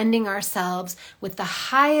and blending ourselves with the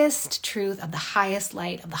highest truth of the highest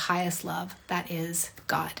light of the highest love, that is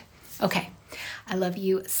God. Okay, I love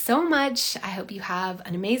you so much. I hope you have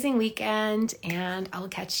an amazing weekend, and I'll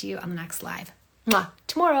catch you on the next live. Mwah,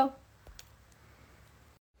 tomorrow.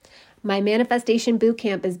 My manifestation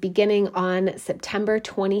bootcamp is beginning on September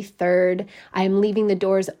 23rd. I am leaving the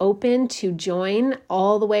doors open to join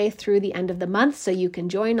all the way through the end of the month, so you can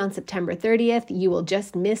join on September 30th. You will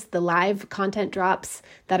just miss the live content drops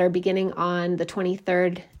that are beginning on the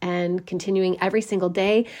 23rd and continuing every single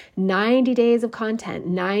day. 90 days of content,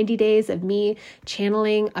 90 days of me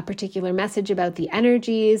channeling a particular message about the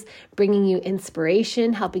energies, bringing you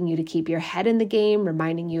inspiration, helping you to keep your head in the game,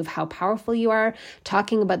 reminding you of how powerful you are,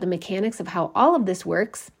 talking about the mechanics of how all of this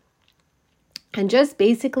works, and just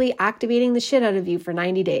basically activating the shit out of you for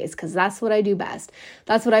 90 days, because that's what I do best.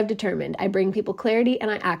 That's what I've determined. I bring people clarity and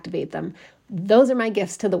I activate them. Those are my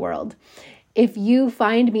gifts to the world. If you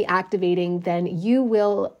find me activating, then you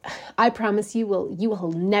will, I promise you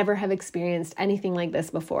will never have experienced anything like this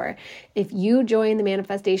before. If you join the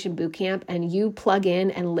Manifestation Bootcamp and you plug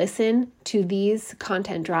in and listen to these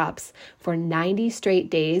content drops for 90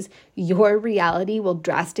 straight days, your reality will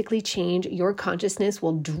drastically change. Your consciousness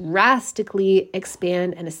will drastically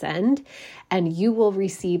expand and ascend, and you will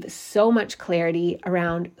receive so much clarity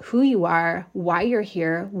around who you are, why you're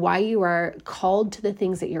here, why you are called to the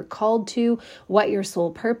things that you're called to, what your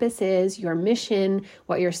soul purpose is, your mission,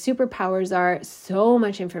 what your superpowers are. So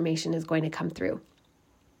much information is going to come through.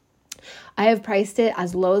 I have priced it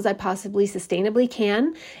as low as I possibly sustainably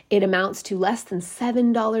can. It amounts to less than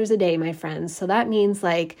 $7 a day, my friends. So that means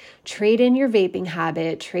trade in your vaping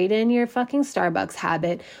habit, trade in your fucking Starbucks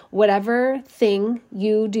habit, whatever thing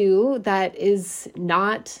you do that is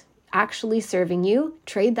not actually serving you,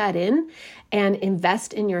 trade that in and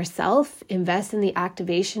invest in yourself, invest in the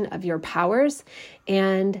activation of your powers,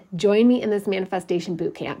 and join me in this manifestation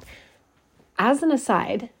bootcamp. As an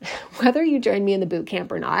aside, whether you join me in the boot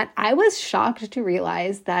camp or not, I was shocked to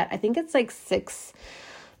realize that I think it's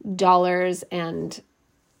 $6 and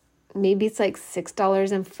maybe it's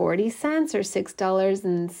 $6.40 or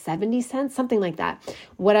 $6.70, something like that.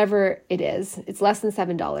 Whatever it is, it's less than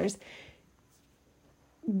 $7.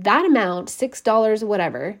 That amount, $6,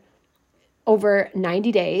 whatever, over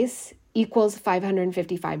 90 days equals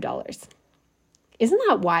 $555. Isn't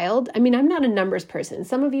that wild? I mean, I'm not a numbers person.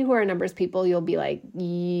 Some of you who are numbers people, you'll be like,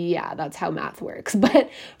 yeah, that's how math works.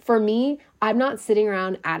 But for me, I'm not sitting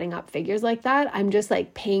around adding up figures like that. I'm just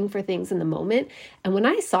paying for things in the moment. And when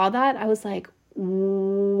I saw that, I was like,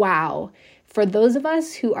 wow. For those of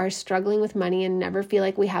us who are struggling with money and never feel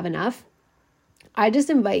like we have enough, I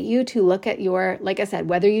just invite you to look at your, like I said,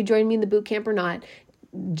 whether you join me in the boot camp or not,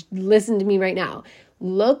 listen to me right now.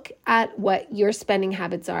 Look at what your spending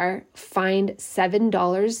habits are. Find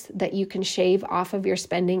 $7 that you can shave off of your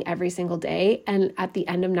spending every single day. And at the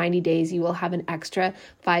end of 90 days, you will have an extra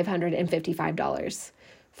 $555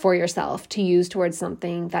 for yourself to use towards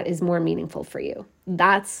something that is more meaningful for you.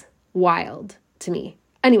 That's wild to me.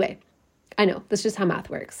 Anyway, I know that's just how math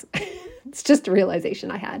works. It's just a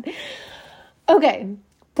realization I had. Okay,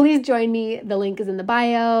 please join me. The link is in the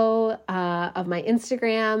bio of my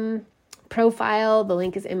Instagram profile. The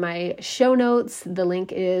link is in my show notes. The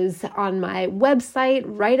link is on my website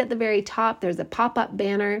right at the very top. There's a pop-up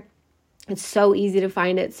banner. It's so easy to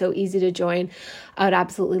find it, so easy to join. I would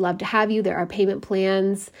absolutely love to have you. There are payment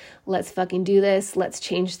plans. Let's fucking do this. Let's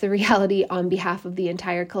change the reality on behalf of the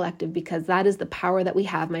entire collective, because that is the power that we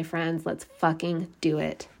have, my friends. Let's fucking do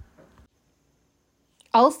it.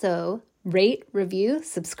 Also, rate, review,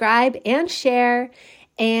 subscribe, and share.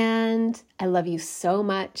 And I love you so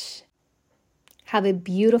much. Have a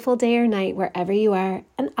beautiful day or night wherever you are,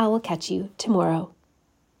 and I will catch you tomorrow.